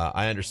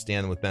 I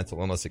understand with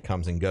mental illness it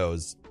comes and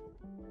goes.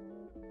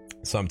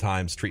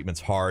 Sometimes treatment's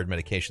hard,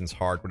 medication's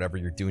hard, whatever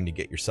you're doing to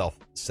get yourself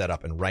set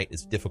up and right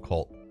is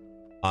difficult.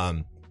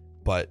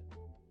 But,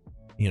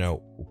 you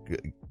know,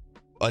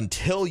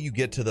 until you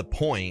get to the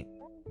point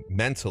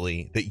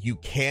mentally that you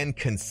can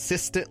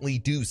consistently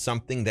do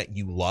something that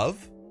you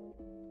love,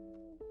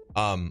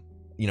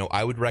 you know,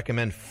 I would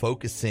recommend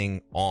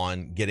focusing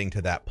on getting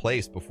to that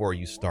place before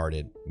you start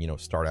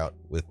out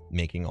with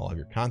making all of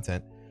your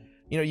content.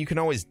 You know, you can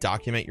always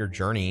document your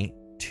journey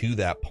to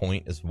that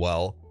point as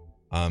well.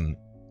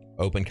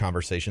 Open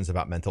conversations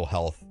about mental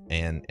health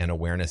and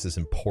awareness is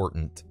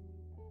important.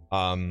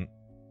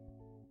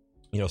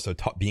 So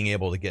being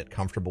able to get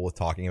comfortable with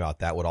talking about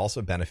that would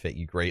also benefit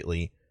you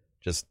greatly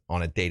just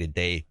on a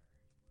day-to-day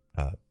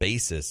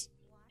basis.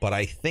 But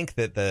I think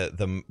that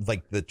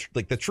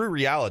the true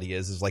reality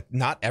is like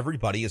not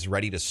everybody is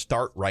ready to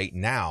start right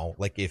now.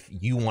 Like if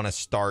you want to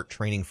start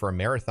training for a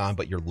marathon,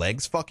 but your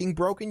leg's fucking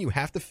broken, you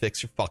have to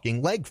fix your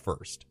fucking leg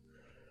first.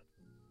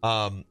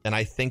 And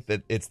I think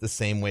that it's the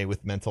same way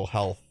with mental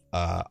health.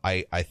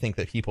 I think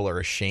that people are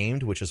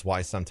ashamed, which is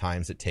why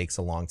sometimes it takes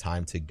a long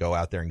time to go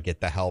out there and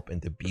get the help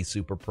and to be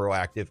super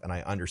proactive. And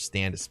I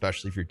understand,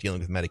 especially if you're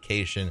dealing with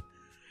medication,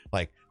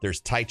 like there's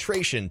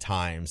titration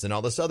times and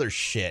all this other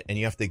shit, and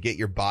you have to get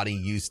your body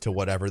used to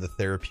whatever the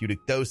therapeutic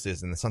dose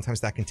is. And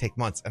sometimes that can take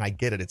months, and I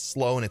get it. It's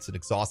slow and it's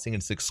exhausting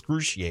and it's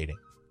excruciating.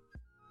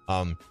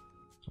 But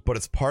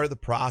it's part of the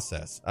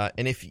process.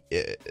 And if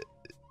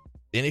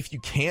you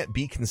can't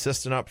be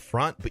consistent up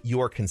front, but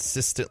you are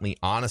consistently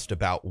honest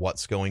about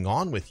what's going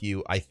on with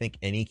you, I think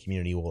any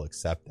community will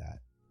accept that.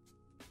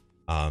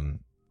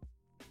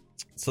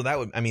 So that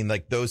would,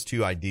 like those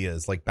two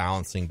ideas, like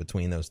balancing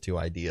between those two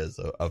ideas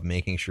of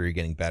making sure you're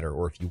getting better,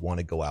 or if you want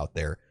to go out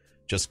there,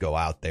 just go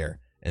out there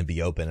and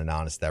be open and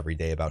honest every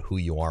day about who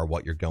you are,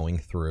 what you're going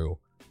through.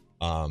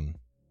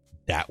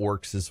 That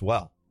works as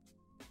well.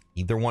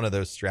 Either one of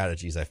those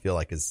strategies, I feel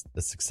like, is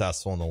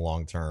successful in the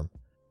long term.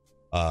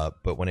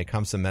 But when it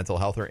comes to mental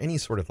health or any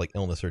sort of like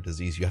illness or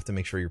disease, you have to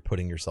make sure you're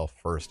putting yourself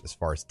first as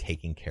far as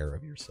taking care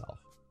of yourself.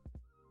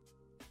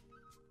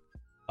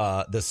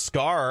 The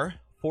Scar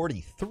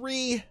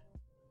 43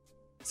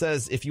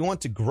 says, if you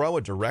want to grow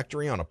a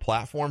directory on a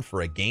platform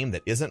for a game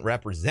that isn't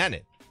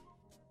represented,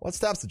 what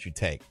steps would you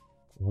take?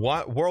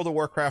 World of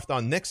Warcraft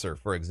on Nixer,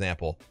 for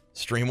example.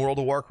 Stream World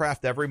of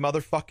Warcraft every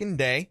motherfucking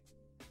day.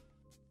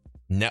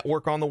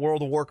 Network on the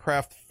World of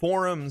Warcraft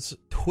forums,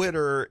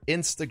 Twitter,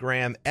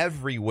 Instagram,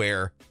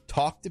 everywhere.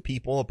 Talk to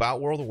people about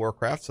World of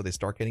Warcraft so they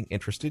start getting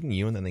interested in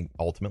you, and then they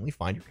ultimately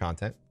find your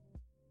content.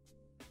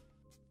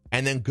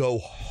 And then go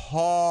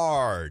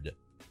hard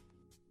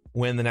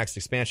when the next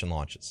expansion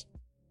launches.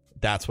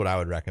 That's what I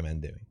would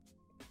recommend doing.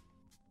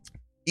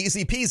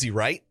 Easy peasy,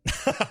 right?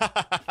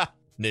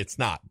 It's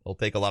not. It'll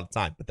take a lot of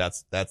time, but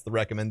that's the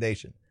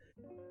recommendation.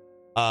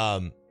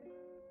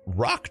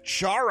 Rock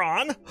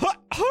Charon.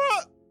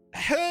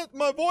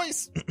 My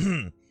voice.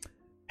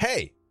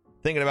 Hey,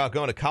 thinking about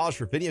going to college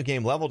for video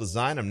game level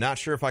design. I'm not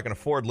sure if I can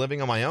afford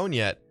living on my own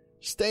yet.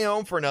 Stay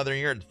home for another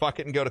year and fuck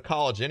it and go to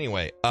college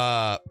anyway.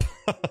 I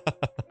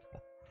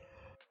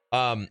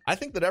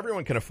think that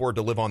everyone can afford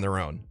to live on their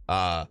own.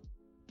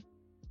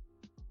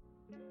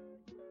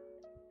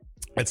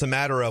 It's a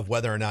matter of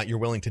whether or not you're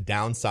willing to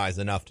downsize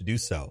enough to do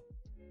so.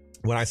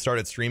 When I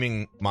started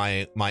streaming,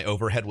 my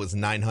overhead was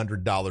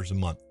 $900 a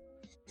month.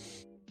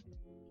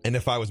 And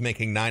if I was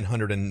making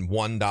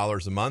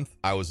 $901 a month,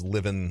 I was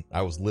living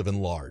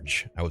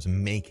large. I was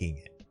making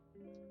it.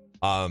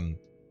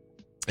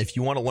 If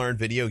you want to learn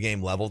video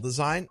game level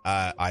design,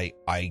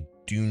 I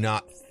do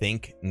not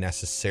think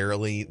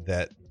necessarily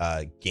that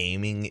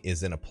gaming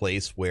is in a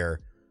place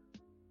where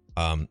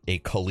a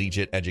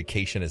collegiate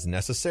education is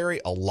necessary.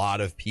 A lot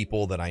of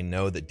people that I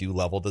know that do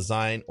level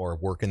design or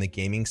work in the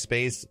gaming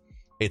space,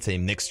 it's a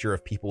mixture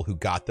of people who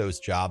got those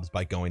jobs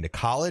by going to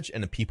college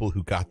and the people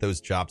who got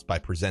those jobs by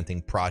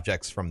presenting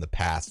projects from the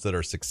past that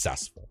are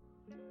successful.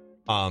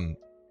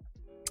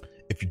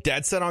 If you're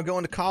dead set on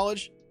going to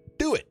college,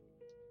 do it.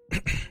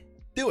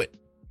 Do it.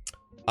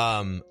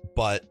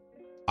 But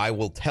I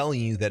will tell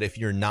you that if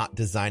you're not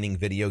designing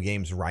video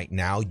games right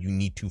now, you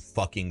need to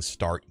fucking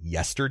start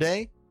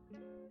yesterday.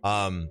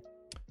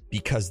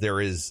 Because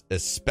there is,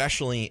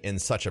 especially in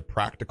such a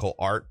practical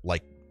art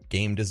like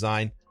game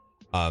design,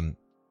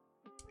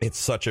 it's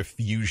such a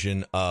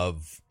fusion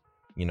of,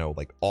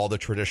 like all the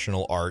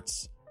traditional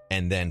arts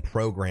and then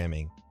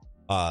programming,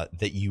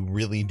 that you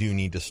really do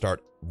need to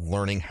start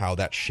learning how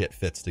that shit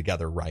fits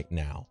together right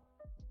now.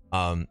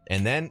 And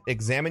then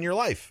examine your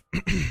life.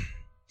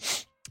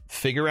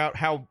 Figure out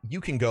how you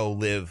can go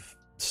live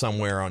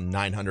somewhere on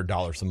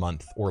 $900 a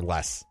month or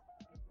less,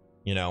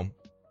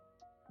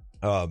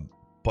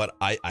 but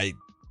I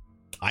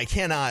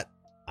cannot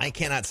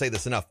say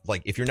this enough.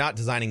 Like, if you're not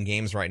designing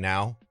games right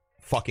now,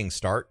 fucking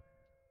start.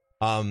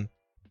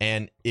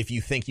 And if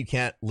you think you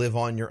can't live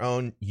on your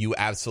own, you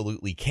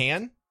absolutely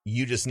can.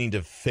 You just need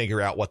to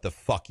figure out what the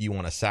fuck you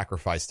want to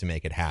sacrifice to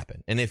make it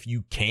happen. And if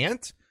you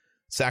can't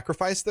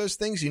sacrifice those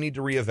things, you need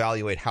to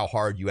reevaluate how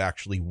hard you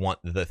actually want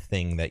the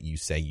thing that you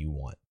say you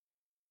want.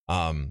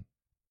 And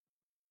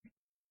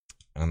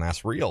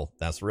that's real.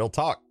 That's real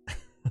talk.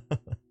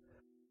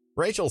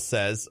 Rachel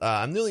says,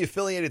 I'm newly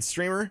affiliated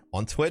streamer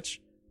on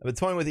Twitch. I've been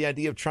toying with the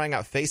idea of trying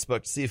out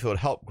Facebook to see if it would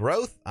help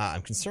growth.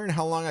 I'm concerned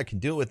how long I can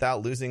do it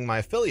without losing my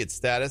affiliate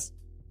status.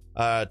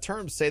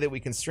 Terms say that we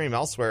can stream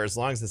elsewhere as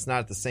long as it's not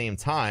at the same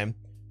time.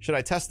 Should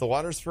I test the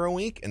waters for a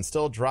week and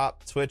still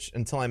drop Twitch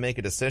until I make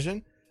a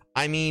decision?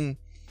 I mean,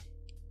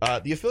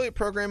 the affiliate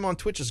program on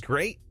Twitch is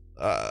great.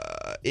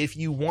 If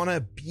you want to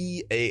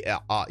be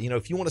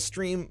if you want to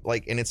stream,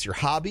 like, and it's your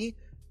hobby,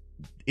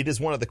 it is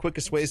one of the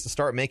quickest ways to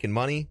start making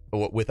money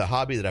with a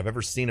hobby that I've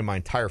ever seen in my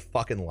entire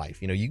fucking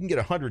life. You know, you can get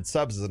 100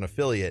 subs as an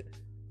affiliate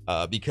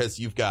because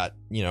you've got,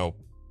 you know,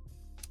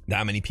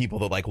 that many people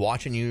that like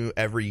watching you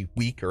every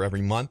week or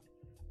every month,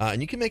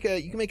 and you can make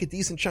a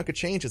decent chunk of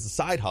change as a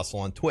side hustle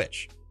on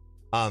Twitch.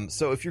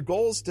 So if your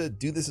goal is to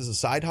do this as a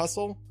side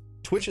hustle,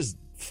 Twitch is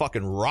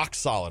fucking rock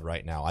solid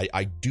right now.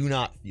 I do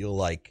not feel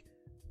like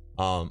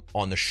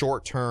on the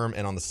short term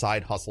and on the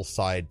side hustle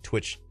side,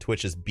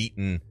 Twitch is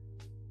beaten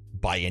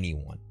by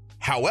anyone.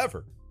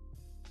 However,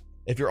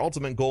 if your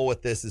ultimate goal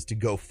with this is to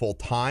go full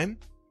time,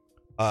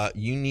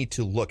 you need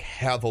to look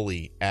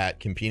heavily at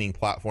competing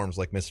platforms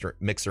like Mixer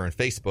and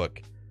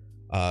Facebook,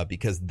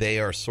 because they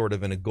are sort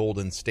of in a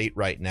golden state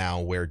right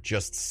now where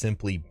just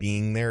simply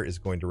being there is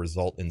going to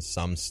result in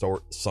some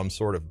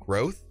sort of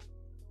growth,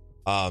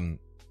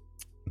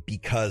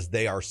 because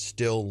they are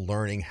still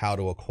learning how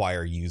to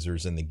acquire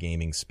users in the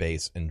gaming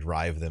space and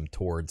drive them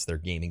towards their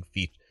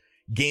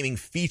gaming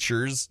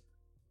features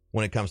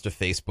when it comes to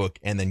Facebook,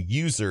 and then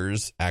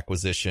users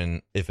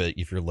acquisition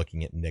if you're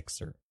looking at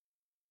Mixer.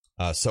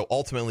 So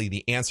ultimately,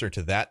 the answer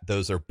to that,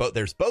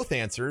 there's both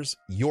answers.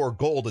 Your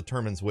goal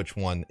determines which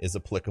one is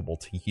applicable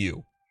to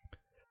you.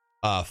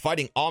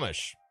 Fighting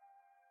Amish.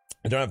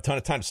 I don't have a ton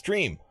of time to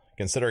stream,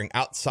 considering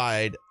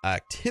outside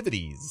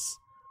activities.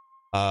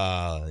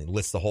 It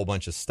lists a whole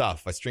bunch of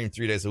stuff. I stream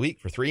 3 days a week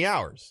for 3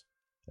 hours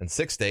and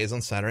 6 days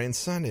on Saturday and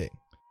Sunday.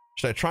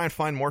 Should I try and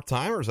find more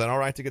time, or is that all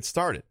right to get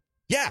started?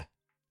 Yeah,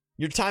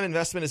 your time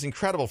investment is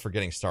incredible for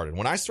getting started.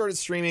 When I started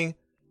streaming,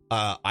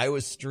 I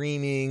was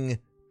streaming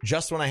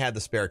just when I had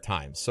the spare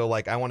time. So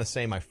like, I want to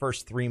say my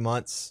first 3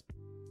 months,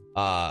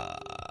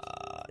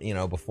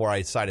 before I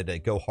decided to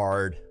go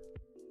hard.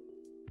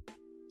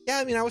 Yeah,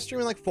 I mean, I was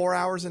streaming like 4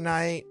 hours a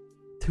night,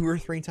 2 or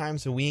 3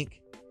 times a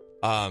week.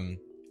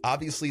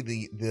 Obviously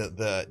the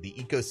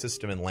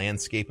ecosystem and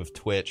landscape of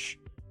Twitch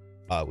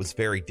was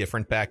very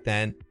different back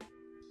then.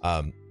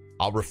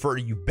 I'll refer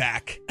you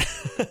back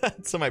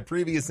to my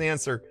previous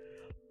answer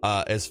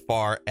as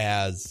far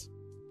as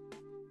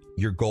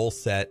your goal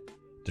set,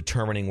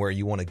 determining where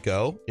you want to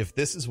go. If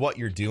this is what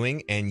you're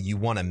doing and you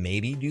want to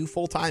maybe do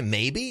full-time,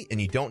 and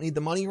you don't need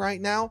the money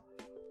right now,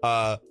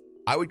 I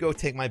would go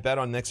take my bet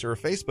on Mixer or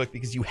Facebook,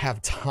 because you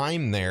have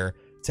time there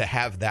to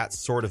have that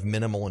sort of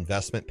minimal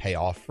investment pay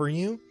off for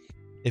you.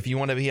 If you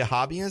want to be a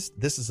hobbyist,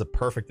 this is a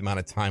perfect amount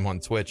of time on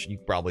Twitch. You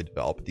can probably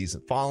develop a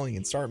decent following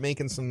and start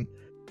making some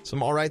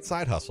all right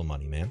side hustle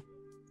money, man.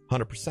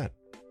 100%.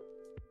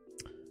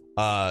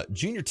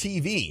 Junior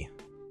TV.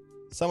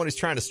 Someone who's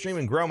trying to stream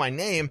and grow my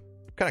name.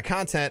 What kind of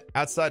content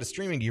outside of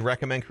streaming do you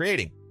recommend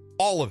creating?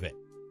 All of it.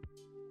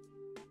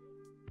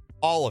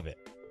 All of it.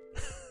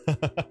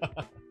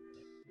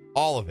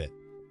 All of it.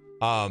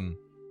 I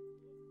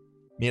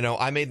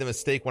made the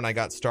mistake when I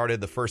got started.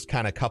 The first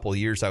kind of couple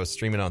years I was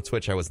streaming on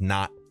Twitch, I was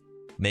not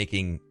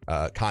making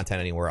content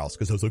anywhere else,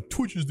 because I was like,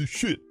 Twitch is the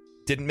shit.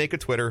 Didn't make a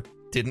Twitter,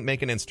 didn't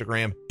make an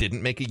Instagram,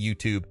 didn't make a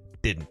YouTube,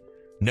 didn't.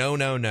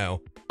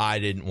 No. I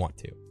didn't want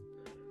to.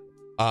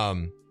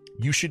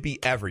 You should be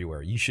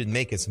everywhere. You should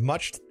make as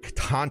much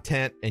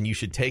content, and you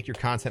should take your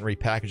content,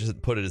 repackage it,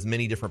 and put it as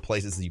many different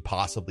places as you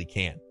possibly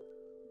can.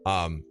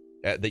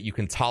 That you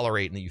can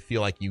tolerate and that you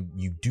feel like you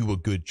do a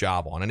good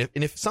job on. And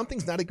if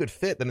something's not a good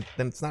fit, then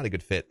it's not a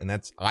good fit. And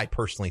I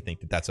personally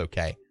think that's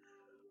okay.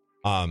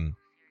 But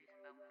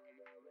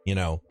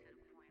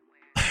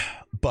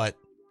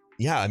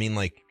yeah, I mean,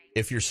 like,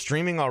 if you're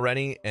streaming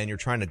already and you're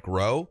trying to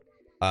grow,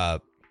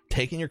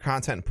 taking your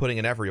content and putting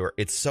it everywhere,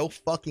 it's so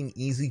fucking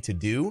easy to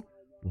do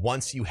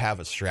once you have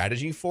a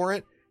strategy for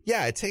it.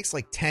 Yeah, it takes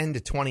like 10 to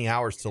 20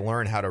 hours to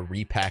learn how to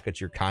repackage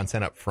your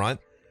content up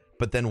front.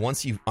 But then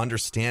once you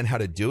understand how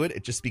to do it,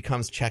 it just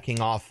becomes checking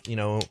off,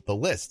 the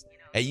list.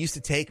 It used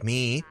to take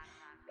me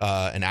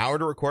an hour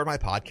to record my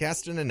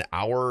podcast and an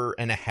hour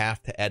and a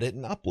half to edit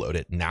and upload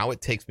it. Now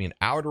it takes me an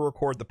hour to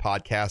record the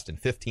podcast and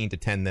 15 to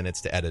 10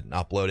 minutes to edit and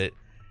upload it.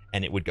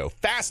 And it would go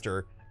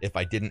faster if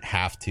I didn't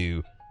have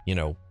to,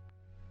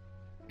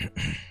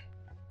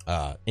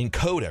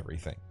 encode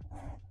everything.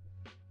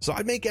 So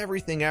I'd make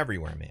everything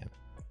everywhere, man.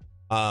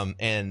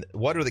 And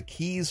what are the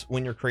keys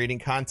when you're creating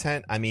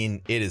content? I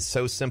mean, it is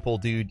so simple,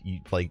 dude. You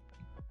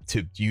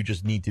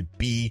just need to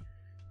be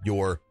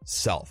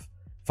yourself.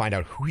 Find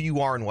out who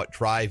you are and what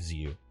drives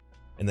you,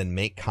 and then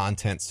make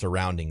content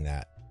surrounding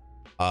that.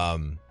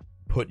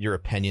 Put your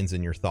opinions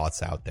and your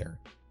thoughts out there.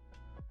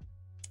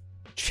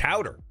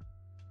 Chowder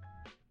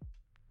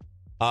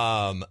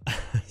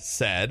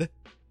said,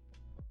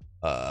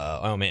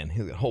 oh man,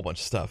 he's got a whole bunch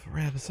of stuff.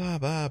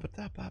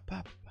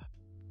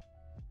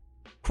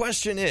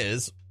 Question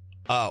is,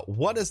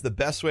 what is the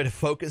best way to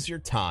focus your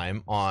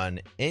time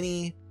on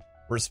anything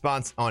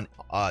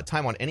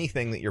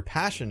that you're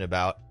passionate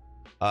about?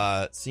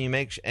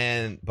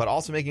 But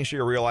also making sure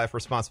your real life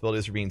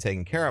responsibilities are being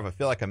taken care of. I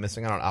feel like I'm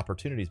missing out on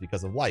opportunities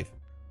because of life.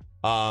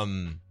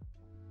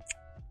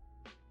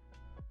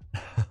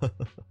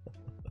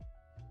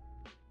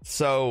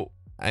 So,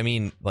 I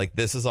mean, like,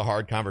 this is a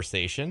hard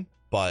conversation,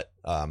 but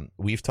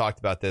we've talked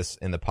about this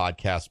in the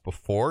podcast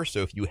before.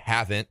 So if you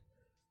haven't,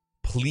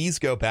 Please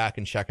go back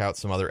and check out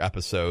some other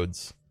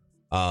episodes,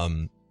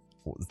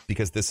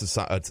 because this is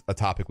a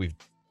topic we've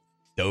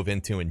dove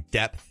into in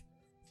depth.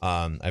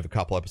 I have a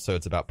couple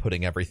episodes about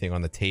putting everything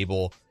on the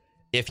table.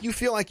 If you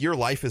feel like your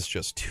life is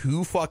just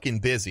too fucking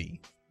busy,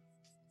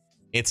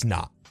 it's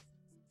not.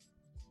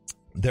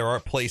 There are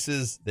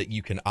places that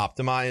you can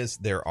optimize.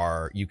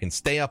 You can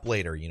stay up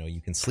later,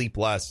 you can sleep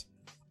less.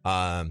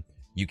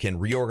 You can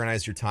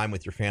reorganize your time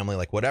with your family,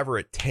 like whatever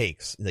it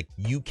takes. Like,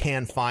 you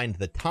can find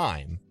the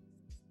time.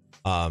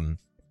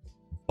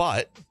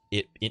 But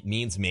it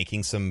means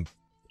making some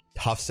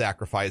tough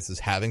sacrifices,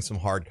 having some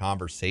hard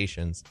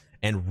conversations,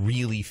 and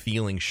really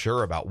feeling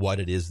sure about what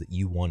it is that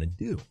you want to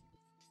do.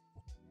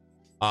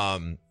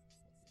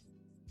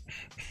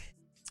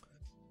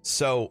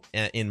 So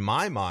in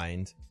my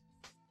mind,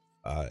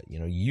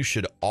 you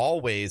should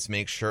always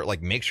make sure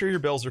your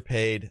bills are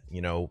paid,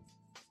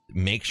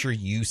 make sure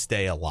you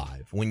stay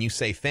alive. When you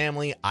say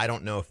family, I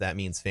don't know if that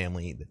means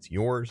family that's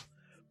yours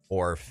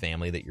or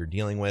family that you're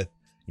dealing with.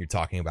 You're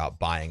talking about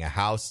buying a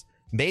house.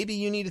 Maybe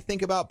you need to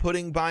think about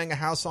buying a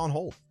house on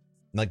hold.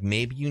 Like,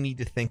 maybe you need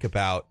to think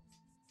about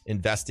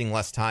investing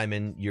less time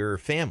in your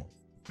family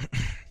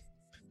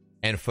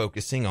and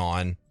focusing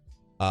on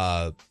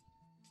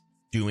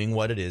doing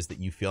what it is that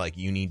you feel like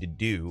you need to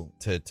do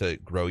to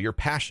grow your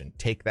passion.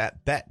 Take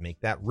that bet, make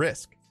that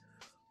risk.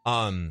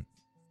 I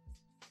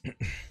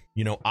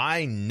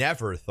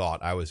never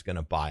thought I was going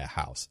to buy a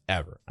house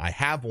ever. I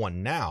have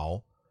one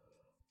now,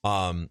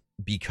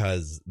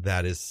 because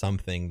that is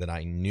something that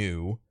I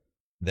knew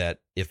that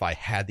if I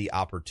had the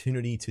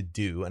opportunity to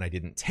do and I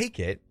didn't take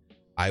it,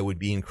 I would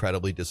be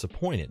incredibly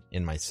disappointed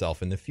in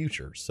myself in the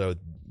future. So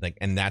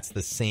and that's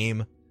the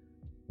same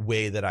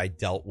way that I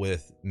dealt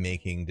with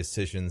making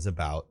decisions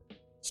about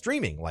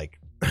streaming. Like,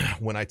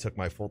 when I took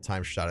my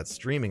full-time shot at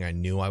streaming, I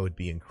knew I would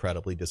be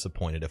incredibly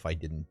disappointed if I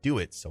didn't do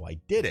it. So I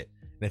did it.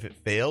 And if it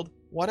failed,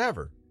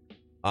 whatever.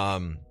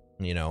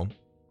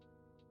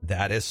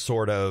 That is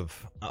sort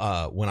of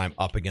when I'm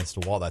up against a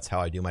wall. That's how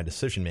I do my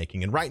decision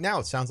making. And right now,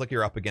 it sounds like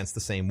you're up against the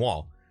same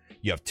wall.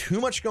 You have too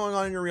much going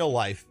on in your real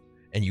life,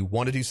 and you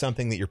want to do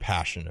something that you're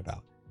passionate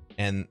about.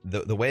 And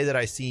the way that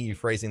I see you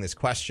phrasing this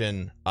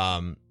question,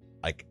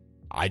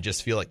 I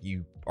just feel like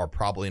you are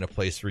probably in a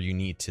place where you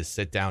need to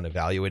sit down,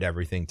 evaluate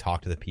everything,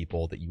 talk to the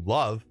people that you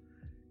love,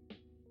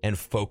 and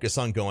focus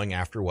on going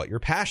after what you're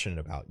passionate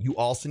about. You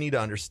also need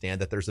to understand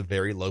that there's a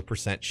very low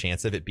 %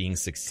 chance of it being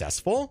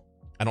successful.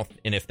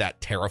 And if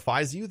that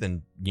terrifies you,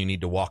 then you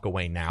need to walk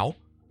away now.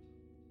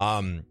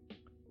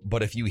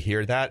 But if you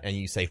hear that and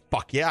you say,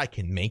 fuck yeah, I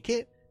can make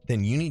it,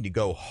 then you need to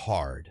go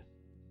hard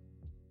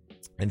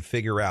and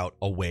figure out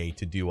a way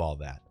to do all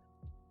that.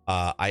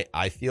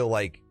 I feel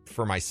like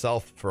for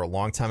myself, for a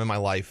long time in my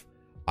life,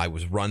 I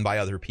was run by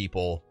other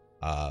people.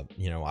 I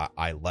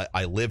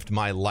lived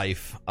my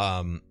life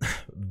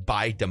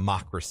by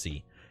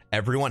democracy.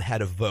 Everyone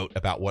had a vote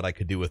about what I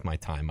could do with my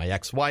time. My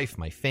ex-wife,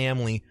 my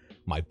family,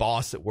 my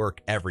boss at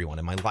work, everyone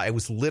in my life. I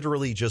was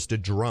literally just a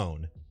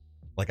drone.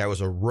 Like, I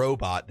was a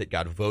robot that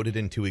got voted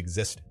into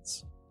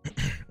existence.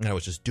 And I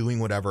was just doing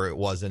whatever it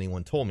was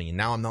anyone told me. And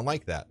now I'm not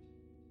like that.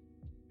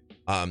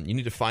 You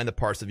need to find the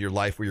parts of your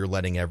life where you're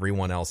letting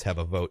everyone else have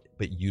a vote,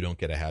 but you don't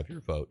get to have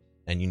your vote.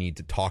 And you need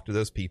to talk to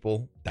those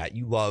people that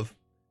you love,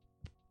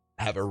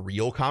 have a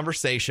real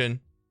conversation,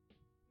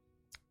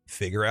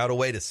 figure out a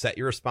way to set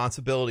your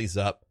responsibilities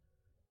up,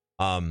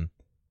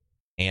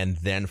 and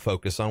then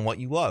focus on what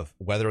you love.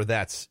 Whether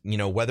that's,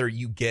 whether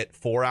you get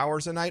 4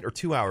 hours a night or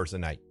 2 hours a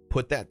night,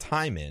 put that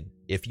time in.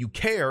 If you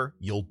care,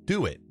 you'll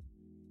do it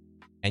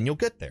and you'll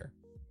get there.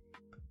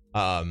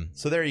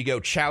 So there you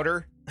go,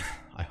 Chowder.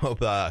 I hope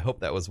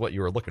that was what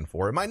you were looking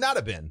for. It might not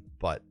have been,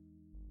 but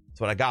that's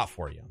what I got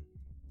for you.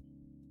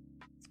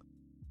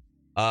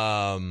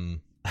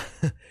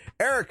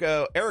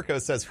 Erico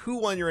says, who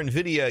won your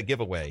NVIDIA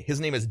giveaway? His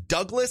name is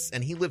Douglas,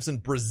 and he lives in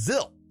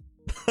Brazil.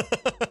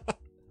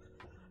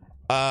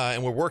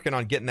 And we're working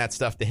on getting that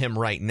stuff to him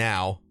right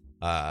now.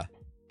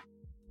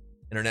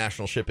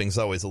 International shipping's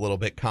always a little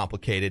bit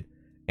complicated.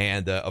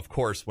 And, of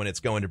course, when it's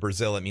going to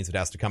Brazil, it means it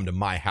has to come to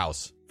my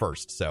house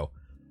first. So,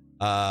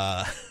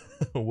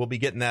 we'll be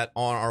getting that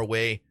on our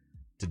way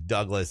to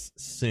Douglas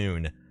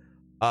soon.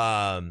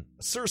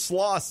 Sir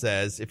Slaw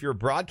says, if you're a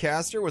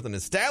broadcaster with an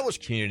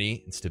established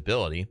community and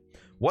stability,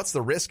 what's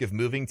the risk of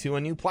moving to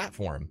a new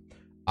platform?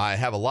 I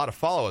have a lot of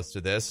follow-ups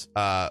to this,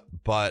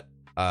 but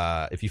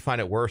if you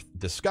find it worth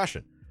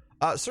discussion.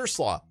 Sir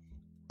Slaw,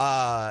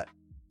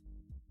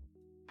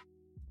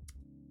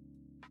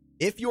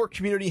 if your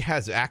community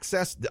has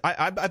access,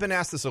 I've been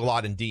asked this a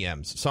lot in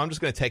DMs, so I'm just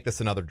going to take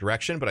this another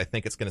direction, but I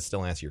think it's going to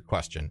still answer your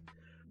question.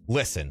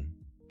 Listen,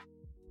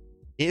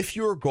 if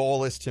your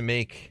goal is to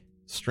make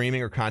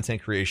streaming or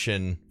content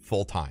creation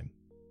full-time,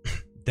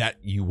 that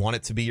you want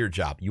it to be your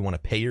job, you want to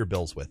pay your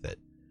bills with it,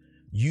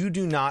 you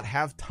do not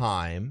have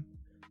time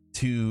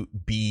to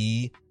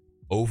be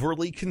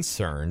overly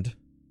concerned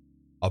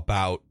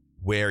about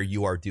where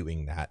you are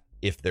doing that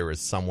if there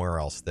is somewhere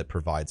else that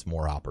provides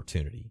more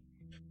opportunity.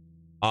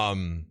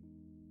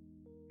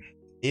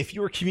 if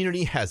your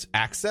community has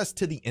access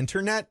to the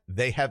internet,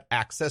 they have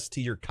access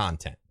to your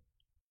content.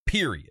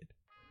 Period.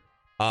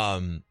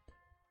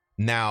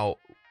 Now,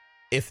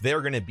 if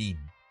they're going to be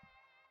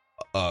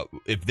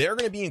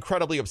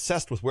incredibly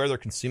obsessed with where they're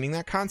consuming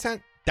that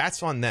content,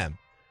 that's on them.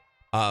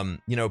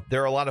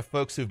 There are a lot of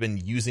folks who've been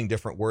using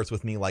different words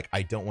with me, like,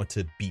 I don't want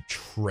to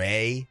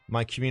betray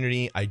my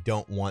community. I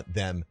don't want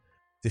them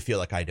to feel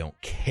like I don't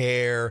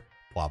care,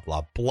 blah,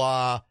 blah,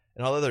 blah,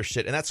 and all other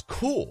shit. And that's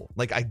cool.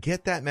 Like, I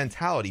get that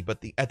mentality,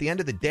 but at the end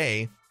of the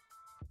day,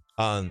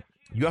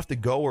 you have to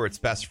go where it's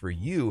best for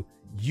you.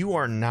 You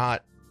are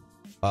not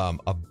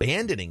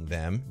abandoning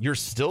them. You're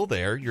still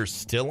there. You're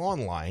still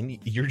online.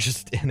 You're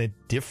just in a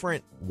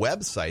different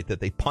website that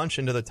they punch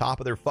into the top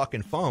of their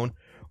fucking phone,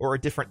 or a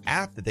different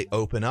app that they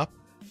open up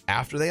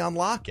after they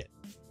unlock it.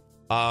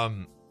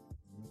 And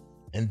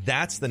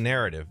that's the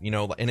narrative,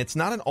 and it's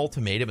not an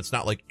ultimatum. It's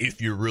not like, if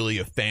you're really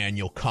a fan,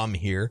 you'll come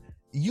here.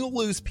 You'll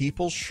lose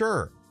people,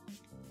 sure.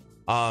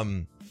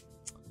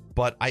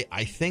 But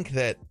I think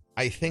that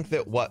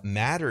what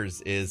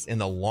matters is, in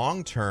the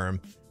long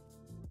term,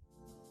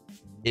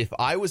 if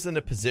I was in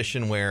a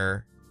position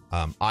where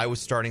I was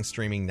starting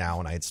streaming now,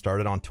 and I had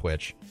started on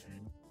Twitch,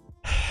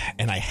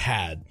 and I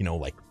had,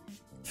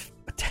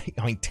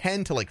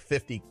 10 to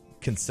 50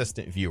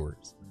 consistent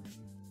viewers,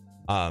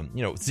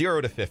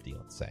 0 to 50,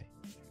 let's say,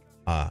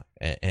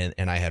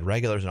 and I had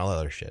regulars and all that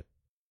other shit,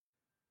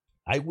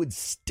 I would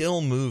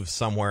still move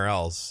somewhere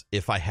else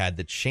if I had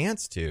the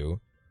chance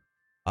to,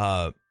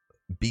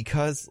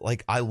 because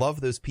I love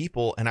those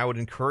people and I would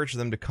encourage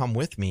them to come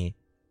with me.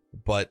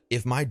 But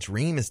if my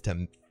dream is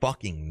to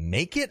fucking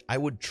make it, I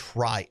would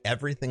try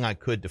everything I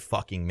could to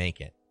fucking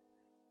make it.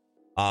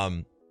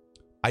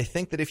 I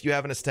think that if you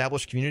have an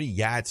established community,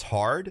 yeah, it's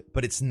hard,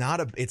 but it's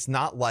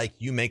not like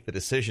you make the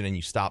decision and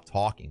you stop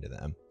talking to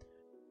them.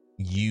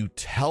 You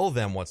tell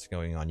them what's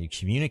going on. You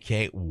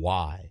communicate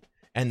why.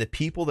 And the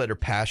people that are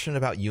passionate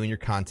about you and your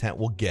content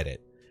will get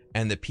it.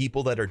 And the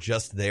people that are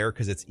just there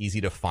because it's easy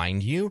to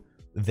find you,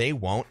 they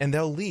won't, and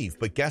they'll leave.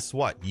 But guess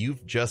what?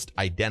 You've just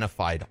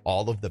identified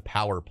all of the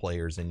power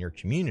players in your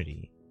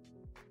community.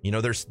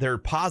 There are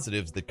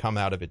positives that come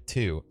out of it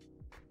too.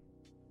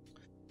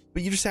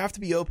 But you just have to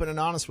be open and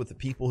honest with the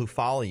people who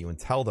follow you and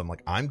tell them,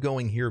 I'm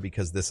going here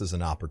because this is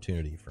an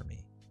opportunity for me.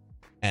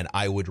 And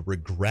I would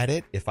regret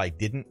it if I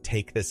didn't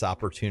take this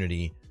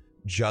opportunity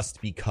just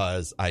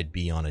because I'd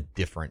be on a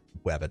different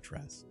web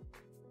address.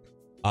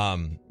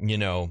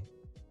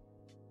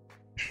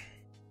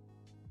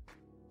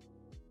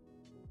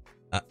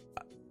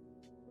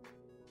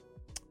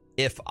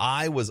 If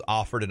I was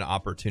offered an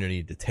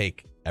opportunity to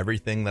take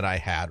everything that I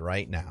had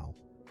right now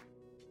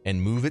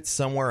and move it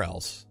somewhere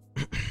else,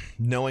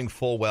 knowing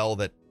full well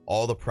that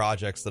all the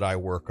projects that I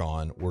work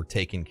on were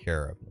taken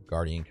care of,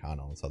 Guardian Con,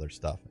 all this other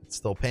stuff, I'd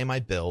still pay my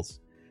bills,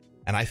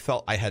 and I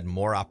felt I had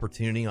more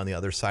opportunity on the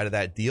other side of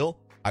that deal,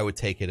 I would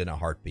take it in a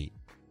heartbeat,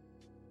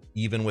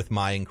 even with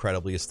my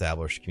incredibly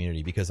established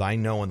community, because I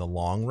know in the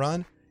long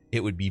run,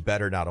 it would be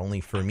better not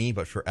only for me,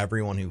 but for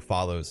everyone who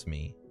follows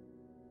me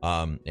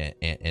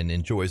and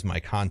enjoys my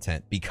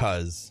content,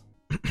 because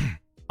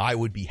I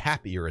would be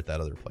happier at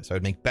that other place. I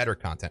would make better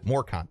content,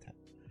 more content.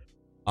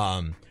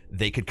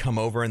 They could come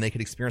over and they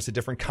could experience a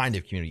different kind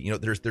of community.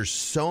 There's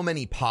so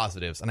many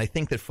positives, and I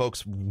think that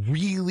folks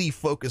really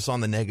focus on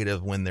the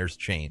negative when there's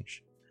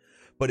change.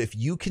 But if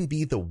you can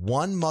be the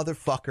one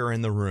motherfucker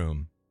in the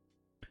room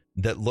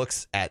that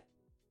looks at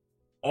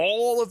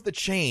all of the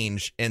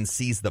change and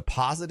sees the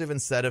positive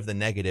instead of the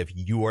negative,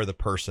 you are the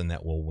person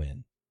that will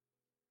win.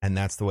 And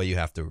that's the way you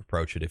have to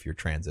approach it if you're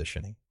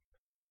transitioning.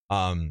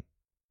 To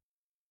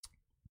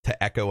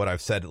echo what I've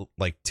said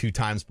 2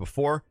 times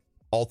before,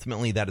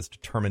 ultimately that is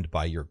determined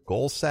by your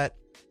goal set.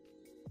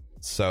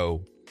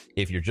 So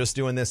if you're just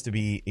doing this to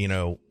be,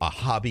 a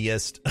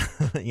hobbyist,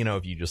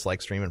 if you just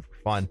like streaming for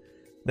fun,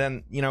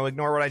 then,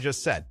 ignore what I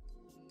just said.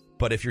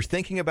 But if you're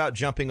thinking about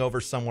jumping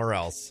over somewhere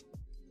else,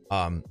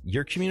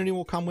 your community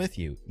will come with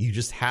you. You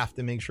just have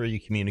to make sure you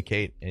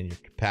communicate and you're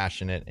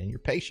compassionate and you're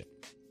patient.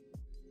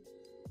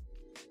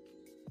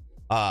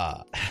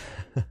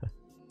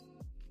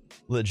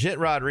 Legit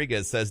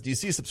Rodriguez says, do you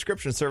see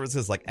subscription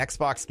services like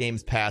Xbox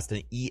Games Pass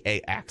and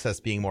EA Access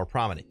being more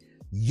prominent?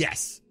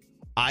 Yes.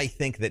 I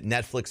think that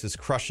Netflix is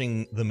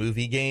crushing the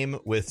movie game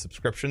with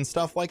subscription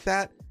stuff like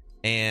that.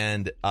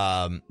 And,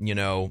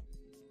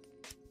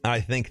 I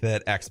think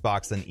that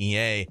Xbox and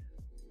EA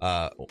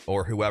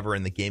or whoever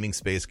in the gaming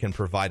space can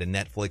provide a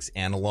Netflix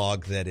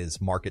analog that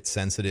is market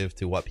sensitive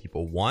to what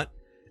people want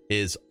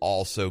is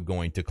also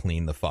going to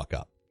clean the fuck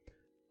up.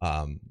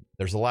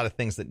 There's a lot of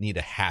things that need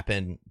to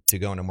happen to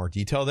go into more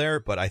detail there,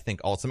 but I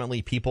think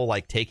ultimately people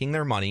like taking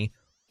their money,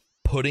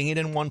 putting it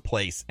in one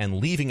place and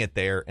leaving it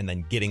there and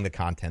then getting the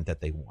content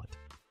that they want.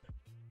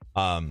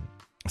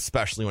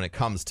 Especially when it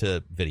comes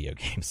to video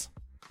games.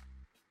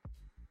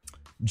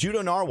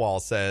 Judo Narwhal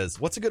says,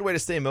 what's a good way to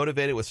stay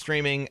motivated with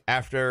streaming?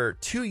 After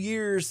 2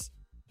 years,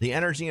 the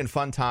energy and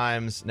fun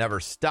times never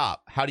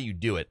stop. How do you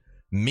do it?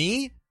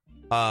 Me?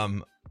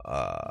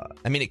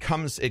 It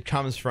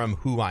comes from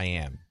who I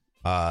am.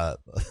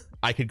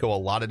 I could go a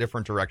lot of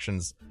different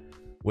directions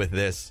with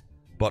this,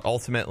 but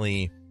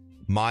ultimately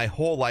my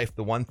whole life,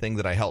 the one thing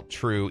that I held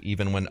true,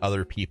 even when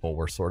other people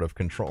were sort of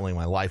controlling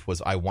my life,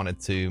 was I wanted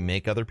to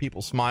make other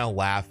people smile,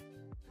 laugh,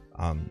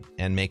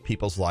 and make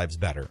people's lives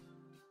better.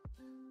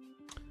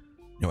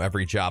 You know,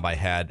 every job I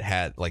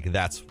had like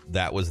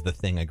that was the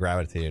thing I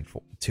gravitated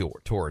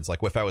towards. Like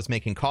if I was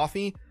making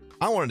coffee,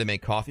 I wanted to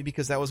make coffee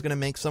because that was going to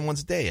make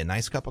someone's day, a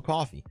nice cup of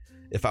coffee.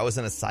 If I was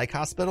in a psych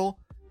hospital,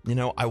 you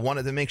know, I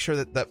wanted to make sure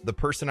that the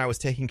person I was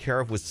taking care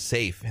of was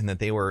safe and that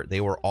they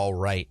were all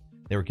right.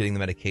 They were getting the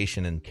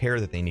medication and care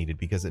that they needed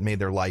because it made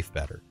their life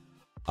better.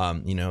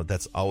 You know,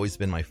 that's always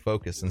been my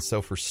focus. And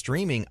so for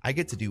streaming, I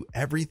get to do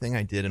everything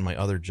I did in my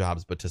other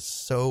jobs, but to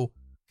so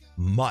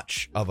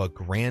much of a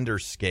grander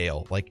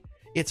scale. Like,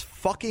 it's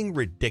fucking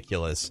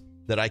ridiculous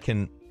that I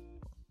can,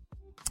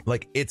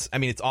 like, it's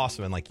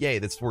awesome. And like, yay,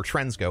 that's where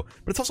trends go.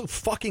 But it's also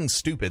fucking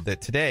stupid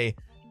that today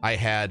I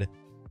had,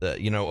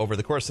 over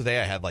the course of the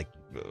day, I had like,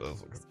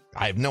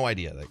 I have no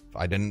idea. Like,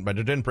 I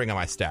didn't bring on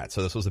my stats,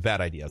 so this was a bad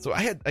idea. So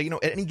I had,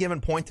 at any given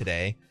point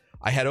today,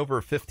 I had over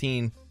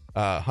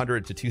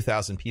 1,500 to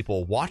 2,000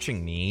 people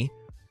watching me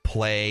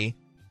play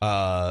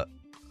a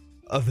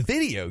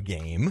video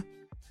game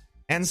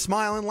and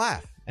smile and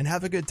laugh and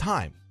have a good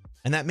time.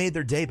 And that made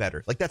their day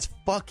better. Like, that's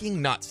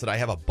fucking nuts that I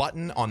have a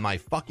button on my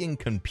fucking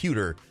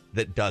computer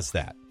that does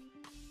that.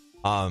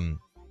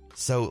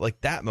 So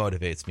like that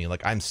motivates me.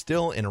 Like, I'm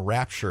still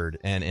enraptured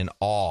and in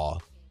awe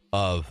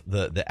of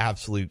the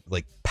absolute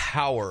like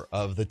power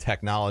of the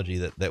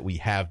technology that we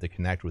have to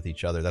connect with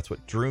each other. That's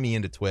what drew me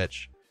into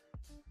Twitch.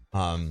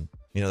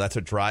 That's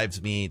what drives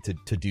me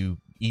to do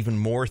even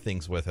more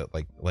things with it,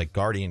 like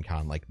Guardian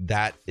Con, like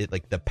that. It,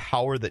 like, the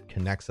power that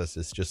connects us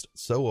is just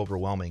so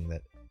overwhelming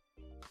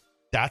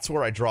that's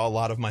where I draw a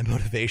lot of my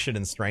motivation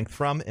and strength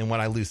from. And when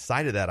I lose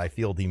sight of that, I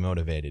feel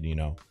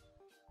demotivated,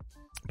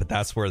 but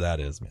that's where that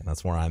is, man.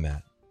 That's where I'm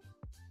at.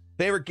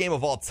 Favorite game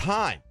of all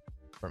time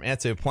from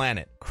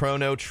Antoplanet,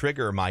 Chrono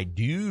Trigger, my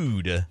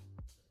dude.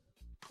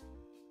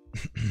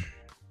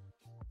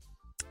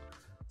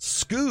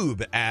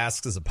 Scoob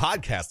asks, as a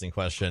podcasting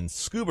question,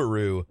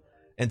 Scoobaroo,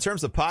 in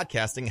terms of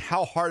podcasting,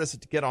 how hard is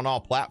it to get on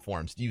all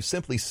platforms? Do you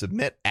simply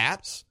submit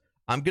apps?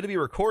 I'm going to be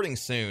recording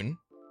soon.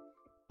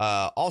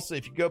 Also,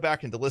 if you go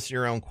back and to listen to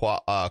your own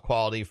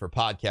quality for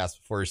podcasts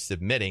before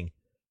submitting,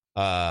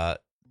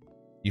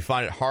 you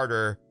find it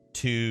harder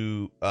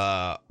to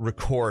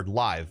record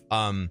live.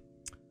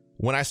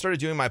 When I started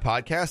doing my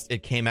podcast,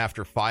 it came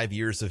after 5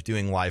 years of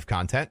doing live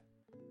content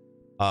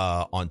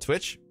on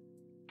Twitch.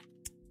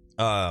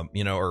 I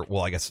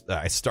guess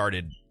I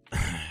started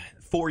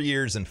 4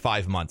 years and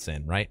 5 months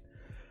in, right?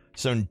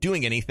 So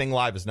doing anything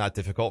live is not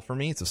difficult for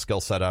me. It's a skill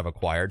set I've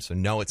acquired. So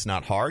no, it's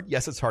not hard.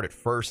 Yes, it's hard at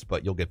first,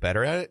 but you'll get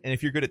better at it. And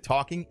if you're good at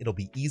talking, it'll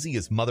be easy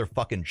as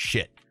motherfucking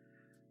shit.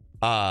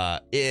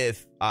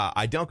 If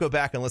I don't go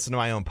back and listen to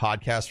my own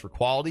podcast for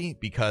quality,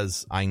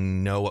 because I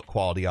know what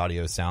quality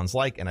audio sounds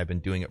like, and I've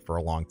been doing it for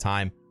a long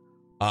time.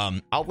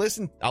 I'll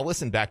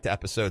listen back to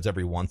episodes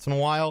every once in a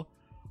while.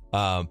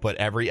 But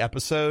every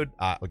episode,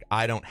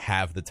 I don't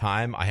have the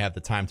time. I have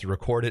the time to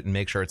record it and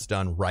make sure it's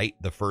done right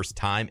the first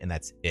time, and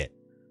that's it.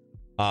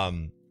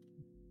 And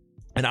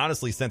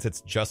honestly, since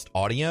it's just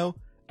audio,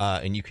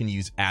 and you can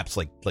use apps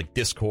like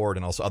Discord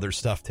and also other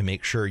stuff to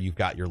make sure you've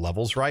got your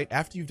levels right,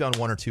 after you've done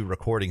 1 or 2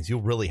 recordings,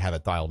 you'll really have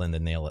it dialed in to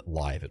nail it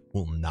live. It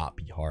will not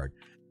be hard.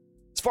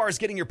 As far as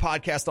getting your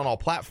podcast on all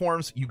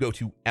platforms, you go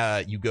to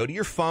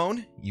your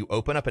phone, you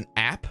open up an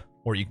app,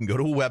 or you can go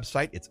to a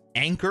website. It's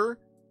Anchor.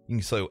 You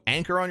can so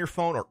Anchor on your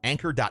phone or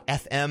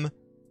Anchor.fm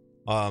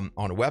on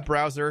a web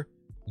browser.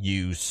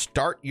 You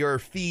start your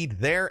feed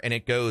there, and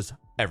it goes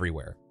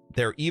everywhere.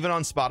 They're even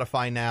on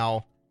Spotify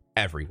now,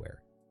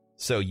 everywhere.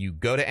 So you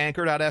go to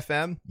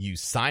Anchor.fm, you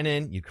sign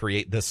in, you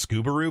create the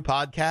Scoobaroo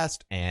podcast,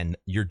 and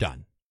you're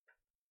done.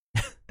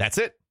 That's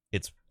it.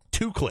 It's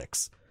 2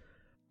 clicks.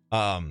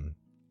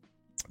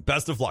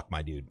 Best of luck,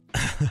 my dude.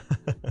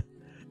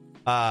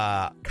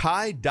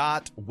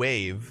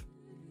 Kai.wave.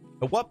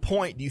 At what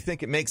point do you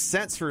think it makes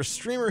sense for a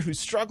streamer who's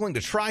struggling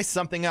to try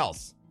something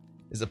else?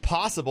 Is it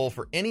possible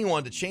for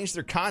anyone to change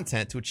their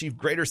content to achieve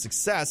greater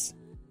success?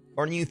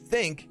 Or do you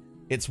think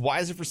it's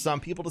wiser for some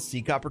people to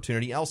seek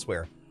opportunity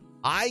elsewhere?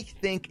 I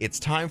think it's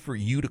time for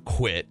you to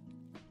quit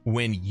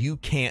when you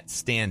can't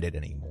stand it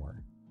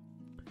anymore.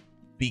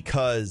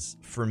 Because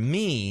for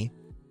me,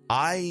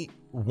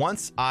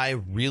 once I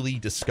really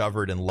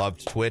discovered and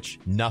loved Twitch,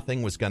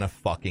 nothing was gonna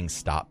fucking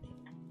stop me.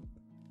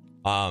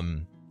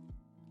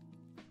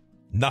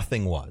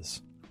 Nothing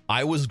was.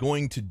 I was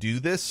going to do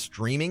this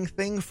streaming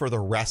thing for the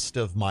rest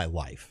of my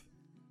life.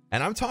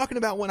 And I'm talking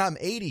about when I'm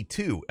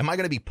 82. Am I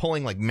going to be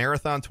pulling like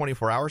marathon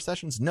 24-hour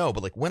sessions? No,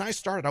 but like when I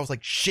started, I was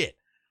like, shit,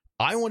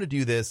 I want to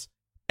do this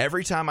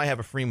every time I have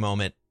a free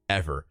moment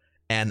ever.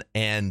 And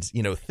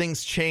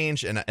things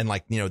change and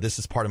like, this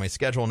is part of my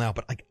schedule now,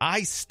 but like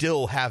I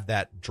still have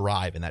that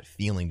drive and that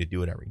feeling to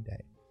do it every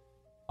day.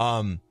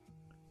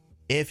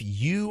 If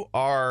you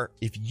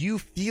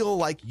feel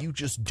like you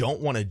just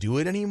don't want to do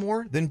it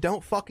anymore, then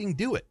don't fucking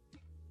do it.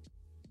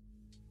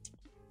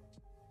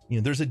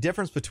 there's a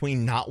difference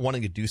between not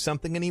wanting to do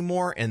something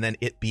anymore and then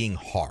it being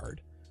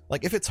hard.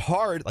 Like, if it's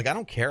hard, like, I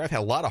don't care. I've had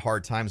a lot of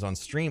hard times on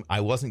stream.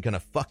 I wasn't going to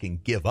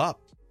fucking give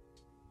up.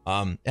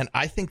 And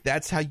I think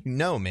that's how you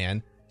know,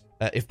 man.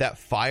 If that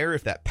fire,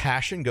 if that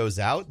passion goes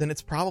out, then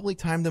it's probably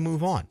time to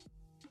move on.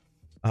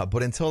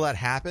 But until that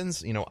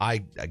happens,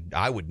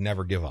 I would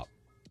never give up,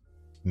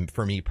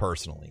 for me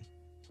personally.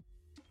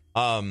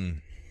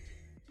 Afro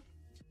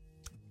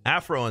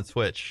on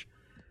Twitch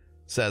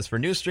says, for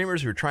new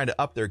streamers who are trying to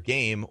up their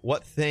game,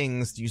 what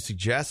things do you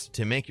suggest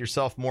to make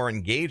yourself more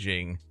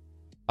engaging?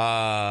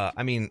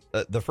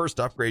 The first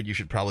upgrade you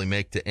should probably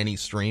make to any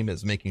stream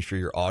is making sure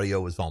your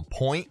audio is on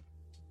point.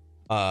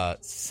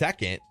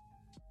 Second,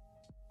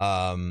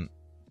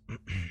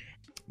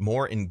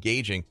 more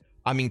engaging.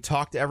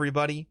 Talk to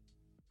everybody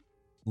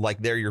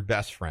like they're your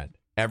best friend.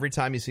 Every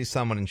time you see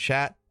someone in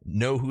chat,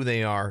 know who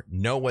they are,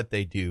 know what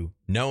they do,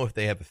 know if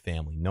they have a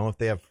family, know if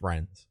they have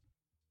friends.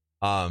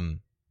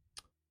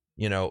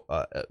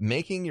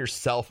 Making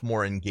yourself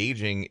more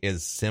engaging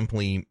is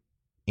simply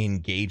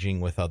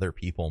engaging with other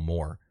people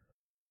more.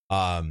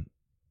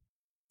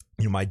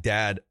 My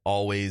dad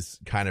always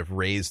kind of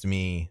raised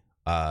me,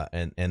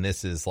 and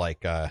this is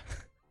like,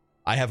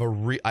 I have a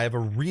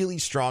really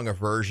strong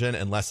aversion,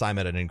 unless I'm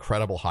at an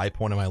incredible high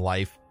point in my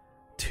life,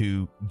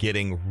 to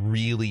getting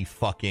really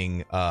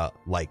fucking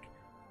like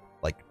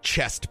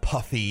chest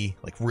puffy,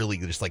 like really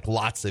just like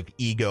lots of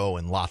ego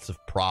and lots of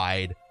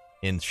pride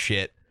and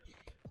shit.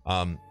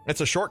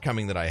 It's a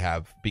shortcoming that I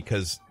have,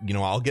 because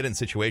I'll get in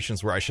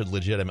situations where I should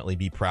legitimately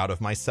be proud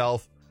of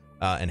myself,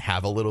 and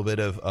have a little bit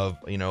of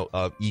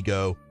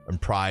ego and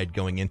pride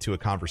going into a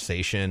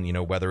conversation,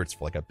 whether it's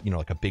like a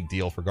big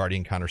deal for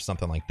Guardian Con or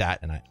something like that,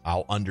 and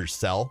I'll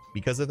undersell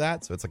because of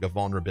that, so it's like a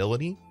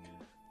vulnerability.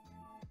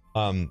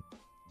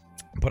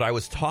 But I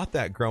was taught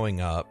that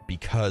growing up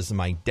because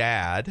my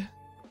dad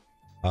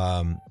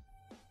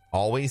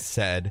always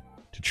said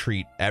to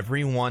treat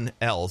everyone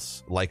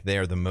else like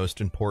they're the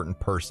most important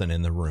person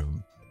in the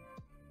room.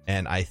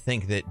 And I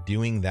think that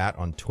doing that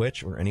on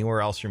Twitch or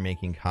anywhere else you're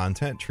making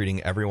content,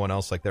 treating everyone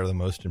else like they're the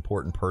most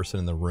important person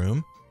in the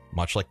room,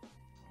 much like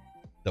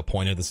the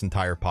point of this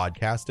entire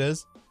podcast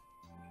is,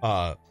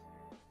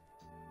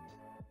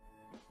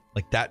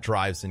 like, that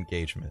drives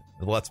engagement.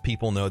 It lets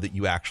people know that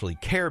you actually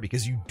care,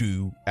 because you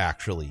do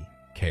actually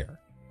care.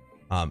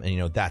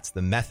 And that's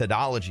the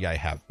methodology I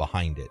have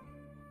behind it,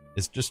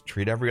 is just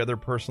treat every other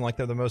person like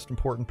they're the most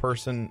important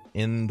person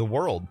in the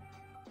world.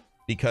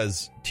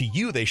 Because to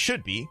you, they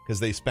should be, because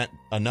they took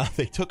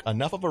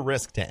enough of a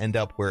risk to end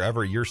up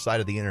wherever your side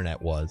of the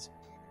internet was.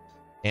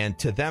 And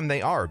to them,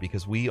 they are,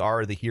 because we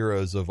are the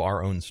heroes of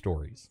our own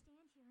stories.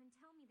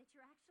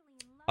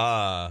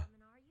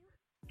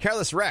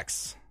 Careless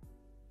Rex.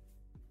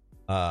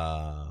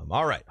 All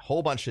right,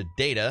 whole bunch of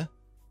data.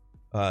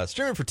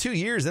 Streaming for 2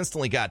 years,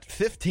 instantly got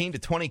 15 to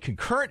 20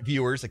 concurrent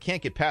viewers. I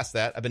can't get past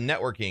that. I've been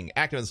networking,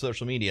 active on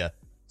social media,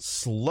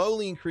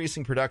 slowly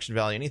increasing production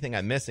value. Anything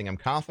I'm missing, I'm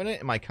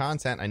confident in my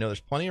content. I know there's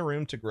plenty of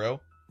room to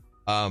grow.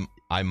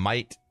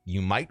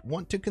 You might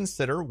want to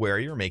consider where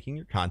you're making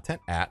your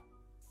content at.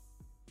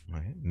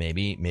 Right.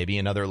 Maybe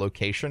another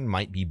location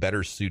might be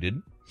better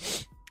suited.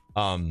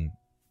 And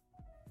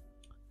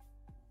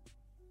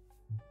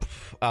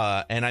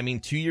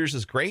 2 years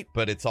is great,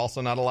 but it's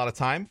also not a lot of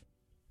time.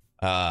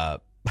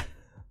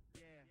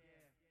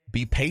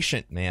 Be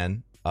patient,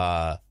 man.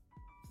 There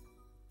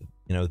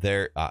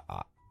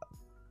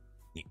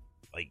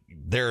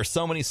are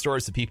so many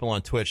stories of people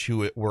on Twitch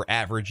who were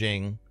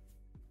averaging,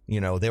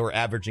 they were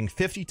averaging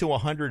 50 to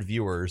 100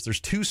 viewers. There's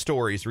two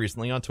stories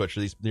recently on Twitch.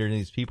 There are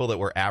these people that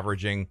were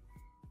averaging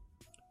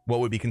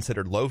what would be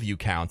considered low view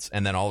counts,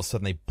 and then all of a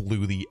sudden they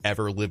blew the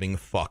ever living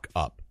fuck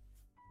up.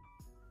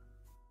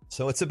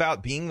 So it's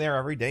about being there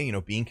every day,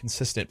 being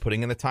consistent,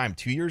 putting in the time.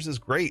 2 years is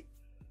great.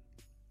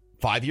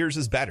 5 years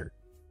is better.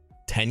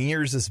 10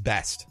 years is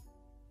best.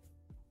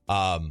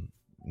 I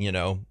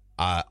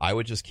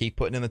would just keep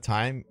putting in the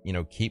time,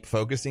 keep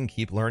focusing,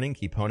 keep learning,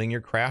 keep honing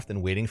your craft,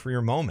 and waiting for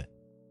your moment.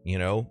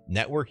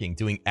 Networking,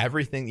 doing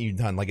everything that you've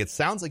done. Like, it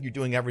sounds like you're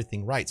doing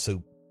everything right.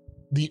 So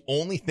the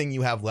only thing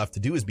you have left to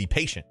do is be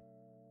patient.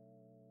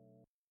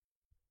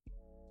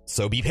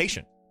 So be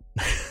patient.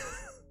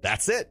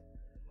 That's it.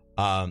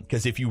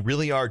 Because if you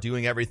really are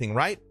doing everything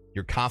right,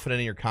 you're confident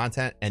in your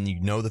content, and you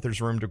know that there's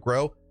room to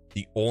grow,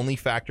 the only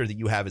factor that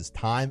you have is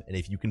time. And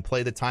if you can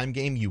play the time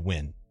game, you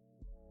win.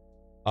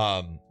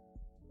 How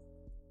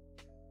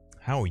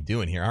are we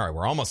doing here? All right,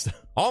 we're almost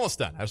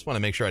done. I just want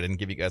to make sure I didn't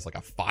give you guys like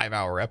a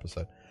 5-hour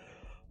episode.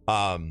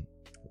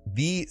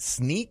 The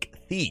Sneak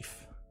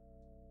Thief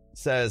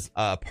says,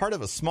 part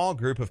of a small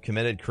group of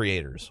committed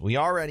creators. We're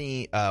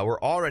already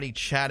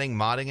chatting,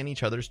 modding in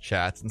each other's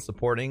chats, and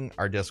supporting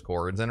our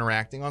Discords,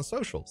 interacting on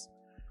socials.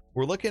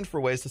 We're looking for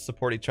ways to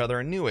support each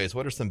other in new ways.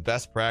 What are some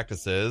best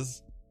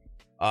practices?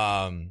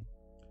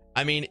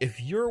 If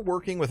you're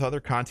working with other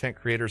content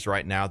creators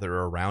right now that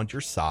are around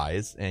your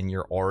size, and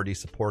you're already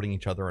supporting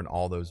each other in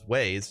all those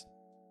ways,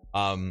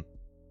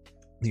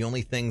 The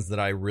only things that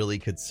I really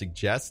could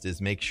suggest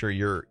is make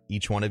sure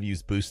each one of you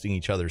is boosting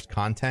each other's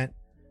content,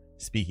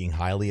 speaking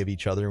highly of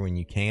each other when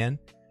you can,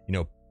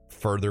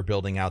 further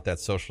building out that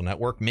social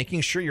network,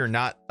 making sure you're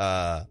not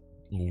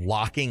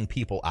locking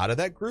people out of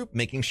that group,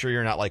 making sure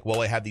you're not like,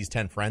 well, I have these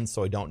 10 friends,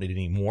 so I don't need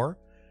any more.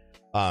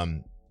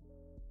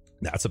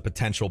 That's a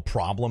potential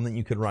problem that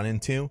you could run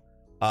into.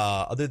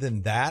 Other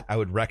than that, I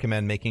would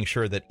recommend making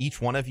sure that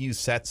each one of you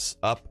sets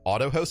up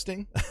auto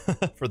hosting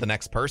for the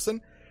next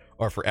person,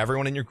 or for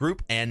everyone in your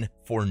group, and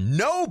for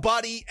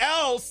nobody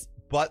else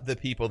but the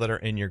people that are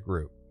in your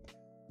group.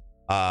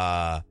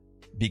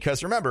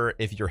 Because remember,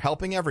 if you're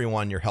helping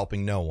everyone, you're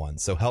helping no one.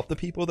 So help the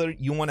people that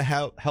you want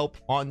to help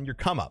on your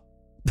come up.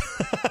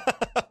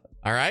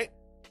 All right.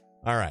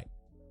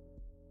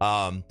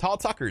 Tall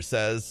Tucker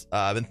says,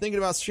 I've been thinking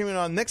about streaming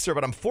on Mixer,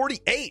 but I'm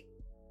 48.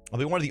 I'll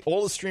be one of the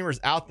oldest streamers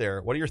out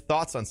there. What are your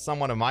thoughts on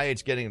someone of my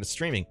age getting into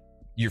streaming?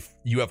 You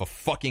have a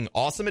fucking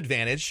awesome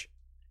advantage.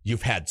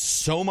 You've had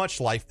so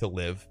much life to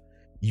live.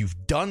 You've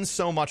done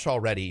so much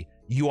already.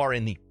 You are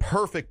in the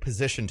perfect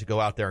position to go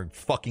out there and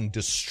fucking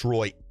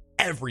destroy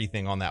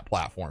everything on that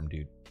platform,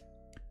 dude.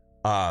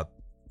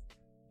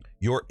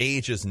 Your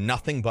age is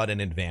nothing but an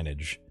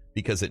advantage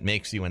because it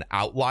makes you an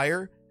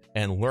outlier,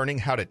 and learning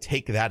how to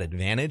take that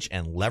advantage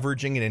and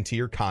leveraging it into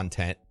your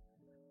content.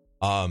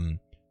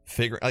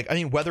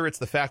 Whether it's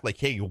the fact like,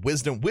 hey,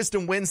 Wisdom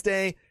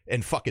Wednesday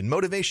and fucking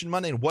Motivation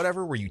Monday and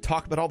whatever, where you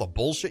talk about all the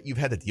bullshit you've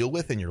had to deal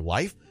with in your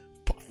life.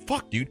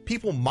 Fuck, dude.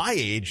 People my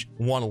age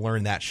want to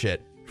learn that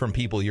shit from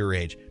people your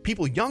age.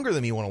 People younger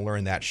than me want to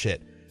learn that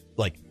shit.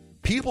 Like,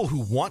 people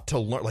who want to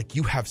learn, like,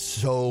 you have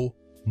so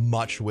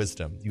much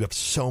wisdom. You have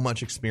so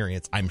much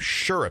experience. I'm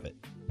sure of it.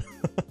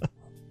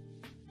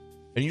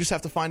 And you just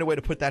have to find a way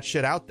to put that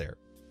shit out there.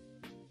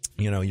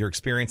 Your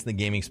experience in the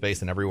gaming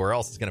space and everywhere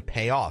else is going to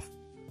pay off.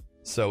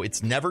 So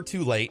it's never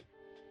too late.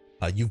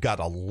 You've got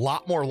a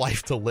lot more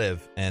life to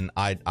live, and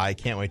I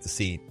can't wait to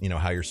see,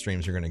 how your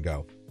streams are going to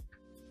go.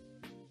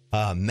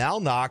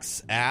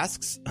 Malnox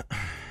asks,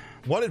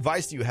 what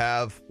advice do you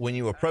have when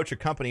you approach a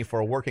company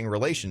for a working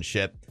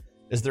relationship?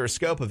 Is there a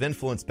scope of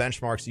influence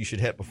benchmarks you should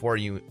hit before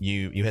you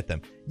hit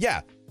them?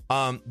 Yeah.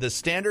 The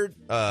standard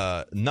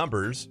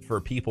numbers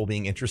for people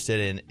being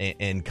interested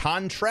in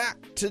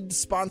contracted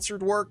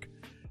sponsored work,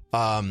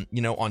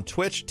 on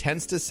Twitch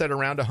tends to set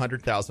around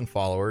 100,000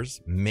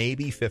 followers,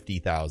 maybe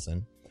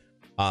 50,000.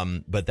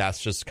 But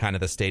that's just kind of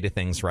the state of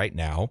things right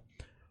now.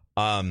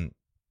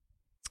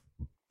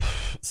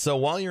 So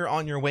while you're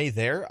on your way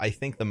there, I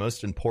think the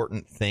most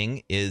important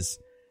thing is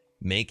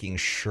making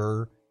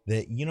sure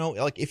that,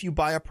 like, if you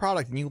buy a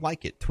product and you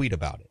like it, tweet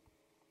about it.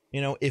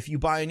 If you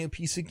buy a new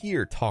piece of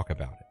gear, talk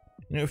about it.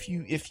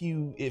 If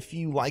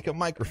you like a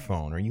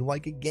microphone or you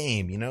like a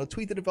game,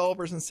 tweet the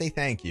developers and say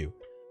thank you.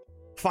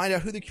 Find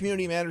out who the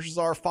community managers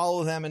are,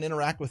 follow them, and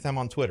interact with them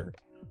on Twitter.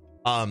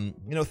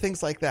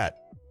 Things like that.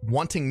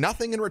 Wanting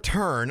nothing in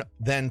return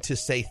than to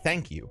say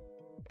thank you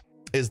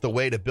is the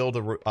way to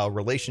build a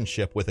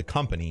relationship with a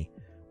company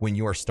when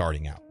you are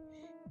starting out.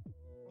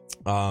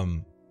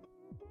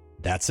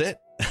 That's it.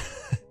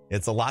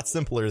 It's a lot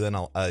simpler than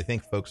I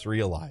think folks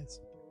realize.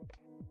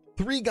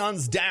 3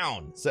 Guns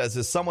Down says,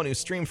 as someone who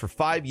streamed for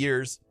 5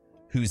 years,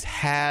 who's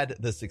had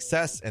the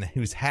success and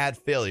who's had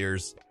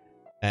failures,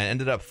 and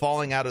ended up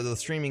falling out of the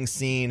streaming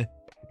scene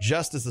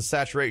just as the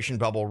saturation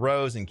bubble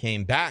rose and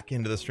came back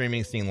into the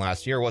streaming scene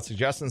last year, what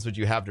suggestions would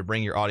you have to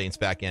bring your audience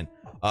back in?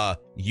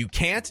 You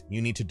can't.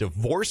 You need to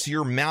divorce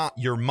your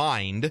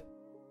mind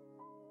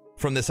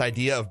from this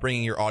idea of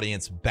bringing your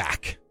audience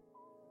back.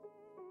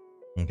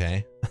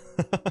 Okay?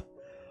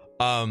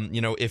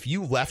 If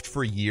you left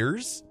for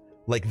years,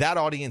 like, that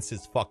audience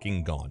is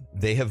fucking gone.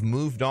 They have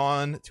moved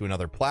on to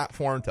another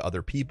platform, to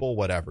other people,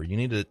 whatever. You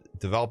need to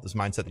develop this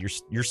mindset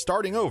that you're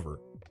starting over.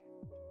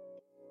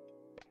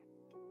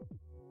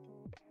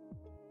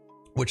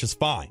 Which is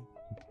fine.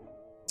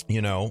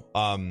 And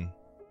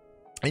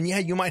yeah,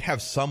 you might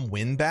have some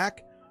win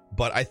back,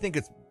 but I think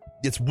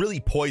it's really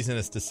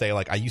poisonous to say,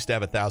 like, I used to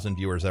have 1,000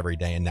 viewers every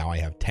day and now I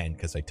have 10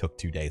 because I took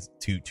 2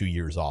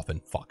 years off,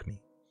 and fuck me.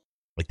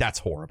 Like, that's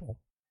horrible.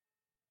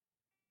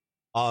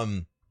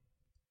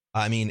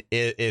 I mean,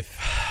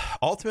 if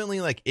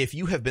ultimately, like, if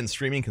you have been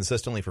streaming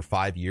consistently for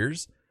 5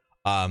 years,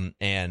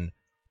 and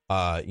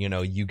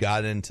you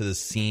got into the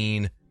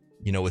scene,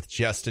 with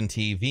Justin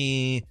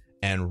TV,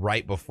 and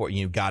right before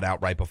you got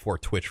out, right before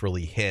Twitch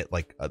really hit,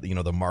 like,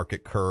 the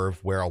market curve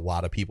where a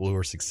lot of people who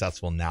are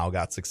successful now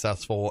got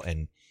successful,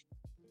 and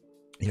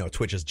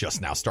Twitch is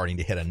just now starting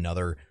to hit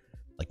another,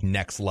 like,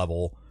 next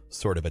level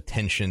sort of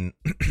attention,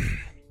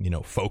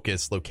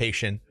 focus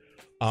location.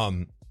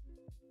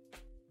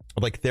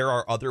 Like, there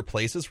are other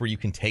places where you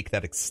can take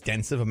that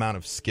extensive amount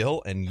of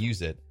skill and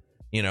use it.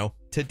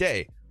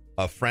 Today,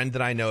 a friend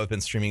that I know who's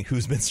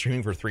been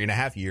streaming for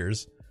 3.5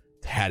 years,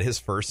 had his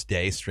first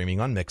day streaming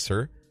on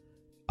Mixer.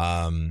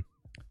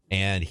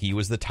 And he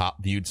was the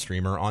top viewed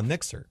streamer on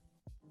Mixer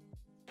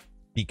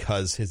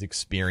because his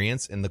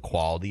experience and the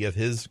quality of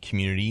his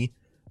community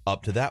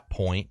up to that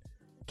point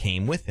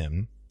came with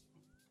him,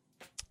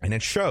 and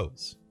it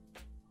shows.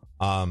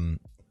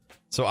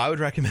 So I would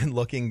recommend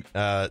looking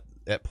at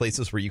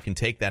places where you can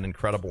take that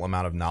incredible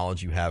amount of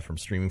knowledge you have from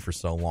streaming for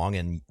so long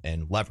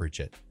and leverage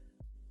it.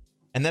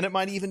 And then it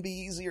might even be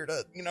easier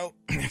to,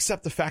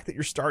 accept the fact that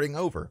you're starting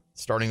over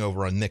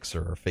on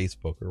Mixer or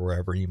Facebook or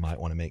wherever you might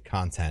want to make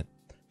content.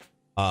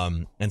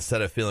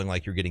 Instead of feeling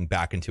like you're getting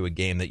back into a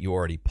game that you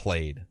already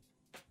played.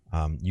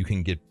 You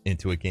can get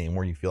into a game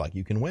where you feel like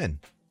you can win.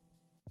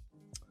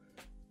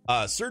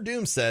 Sir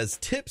Doom says,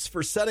 tips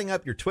for setting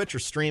up your Twitch or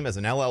stream as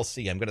an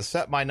LLC. I'm going to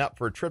set mine up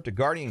for a trip to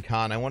Guardian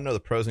Con. I want to know the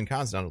pros and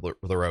cons down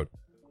the road.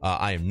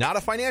 I am not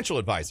a financial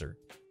advisor.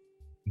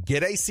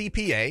 Get a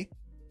CPA.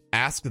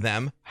 Ask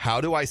them,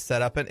 how do I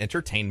set up an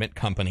entertainment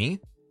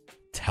company?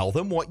 Tell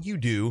them what you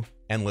do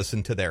and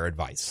listen to their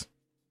advice.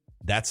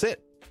 That's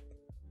it.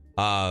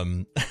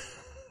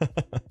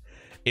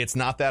 It's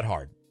not that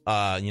hard.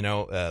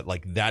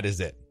 Like that is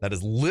it. That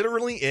is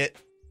literally it.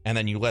 And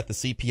then you let the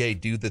CPA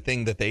do the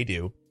thing that they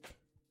do.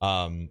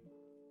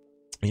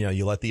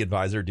 You let the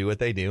advisor do what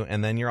they do,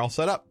 and then you're all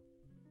set up.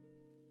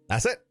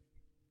 That's it.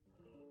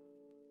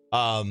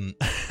 And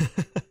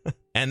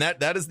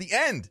that is the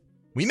end.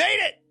 We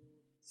made it.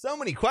 So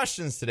many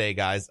questions today,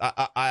 guys.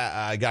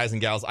 Guys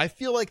and gals. I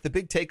feel like the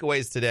big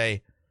takeaways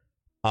today,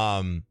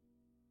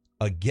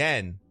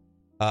 again,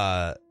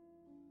 the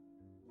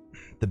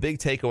big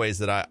takeaways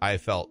that I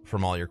felt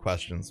from all your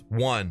questions.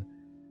 One,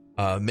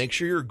 make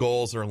sure your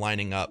goals are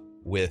lining up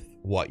with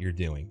what you're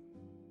doing.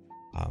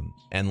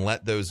 And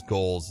let those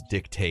goals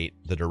dictate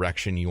the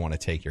direction you want to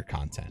take your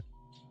content.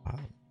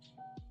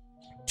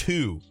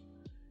 Two,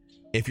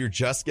 if you're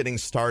just getting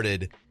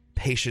started,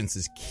 patience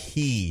is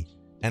key.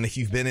 And if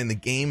you've been in the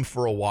game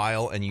for a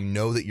while and you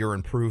know that you're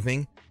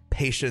improving,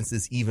 patience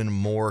is even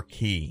more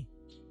key.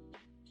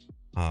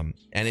 And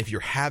if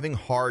you're having a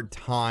hard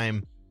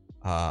time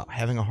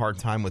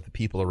with the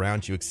people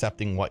around you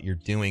accepting what you're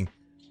doing,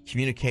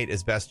 communicate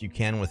as best you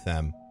can with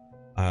them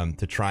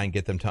to try and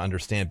get them to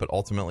understand. But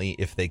ultimately,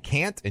 if they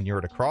can't and you're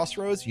at a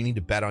crossroads, you need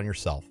to bet on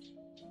yourself.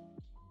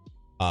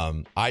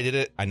 I did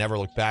it. I never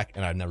looked back,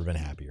 and I've never been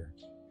happier.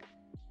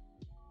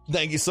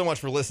 Thank you so much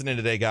for listening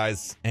today,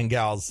 guys and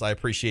gals. I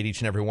appreciate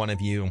each and every one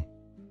of you.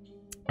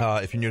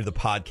 If you're new to the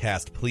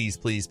podcast, please,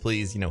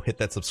 hit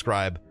that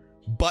subscribe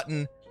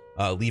button,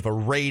 leave a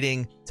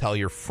rating, tell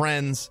your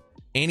friends,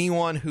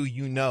 anyone who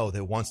you know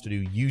that wants to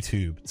do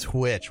YouTube,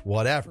 Twitch,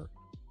 whatever,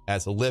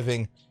 as a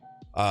living,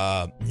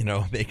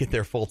 make it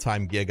their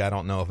full-time gig. I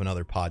don't know of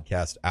another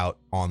podcast out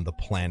on the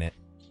planet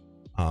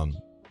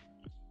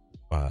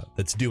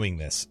that's doing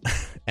this.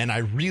 And I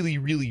really,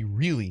 really,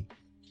 really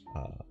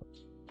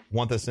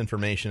want this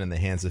information in the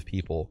hands of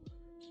people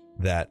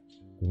that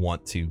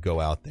want to go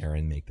out there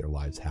and make their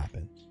lives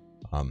happen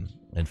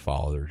and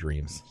follow their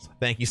dreams. So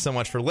thank you so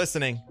much for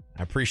listening.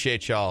 I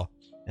appreciate y'all,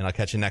 and I'll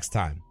catch you next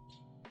time.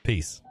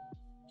 Peace.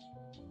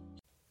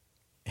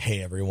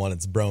 Hey everyone,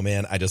 it's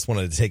Broman. I just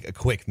wanted to take a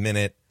quick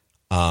minute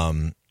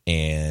and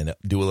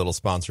do a little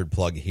sponsored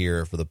plug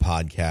here for the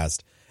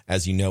podcast.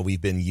 As you know,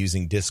 we've been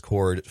using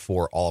Discord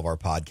for all of our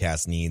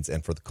podcast needs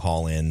and for the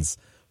call-ins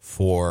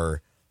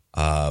for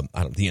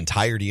the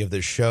entirety of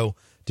this show.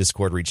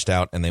 Discord reached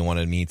out and they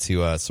wanted me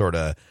to sort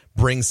of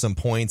bring some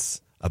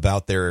points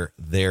about their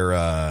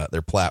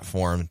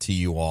platform to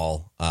you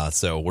all.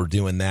 So we're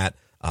doing that.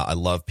 I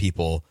love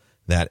people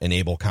that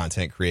enable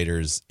content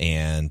creators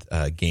and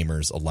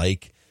gamers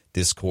alike.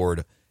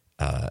 Discord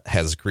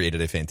has created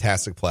a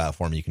fantastic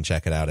platform. You can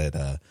check it out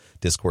at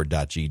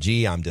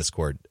discord.gg. I'm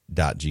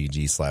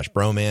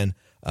discord.gg/broman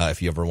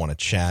if you ever want to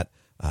chat.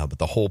 But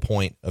the whole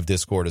point of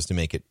Discord is to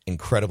make it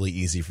incredibly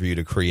easy for you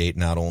to create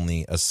not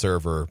only a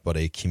server, but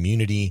a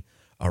community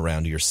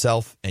around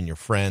yourself and your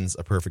friends,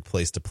 a perfect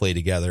place to play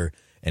together.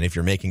 And if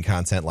you're making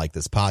content like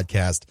this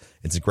podcast,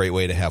 it's a great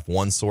way to have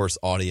one source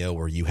audio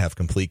where you have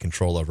complete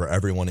control over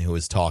everyone who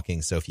is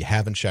talking. So if you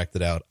haven't checked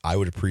it out, I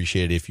would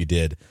appreciate it if you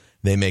did.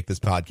 They make this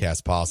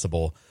podcast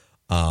possible,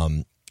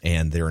 and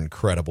they're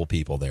incredible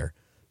people there.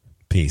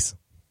 Peace.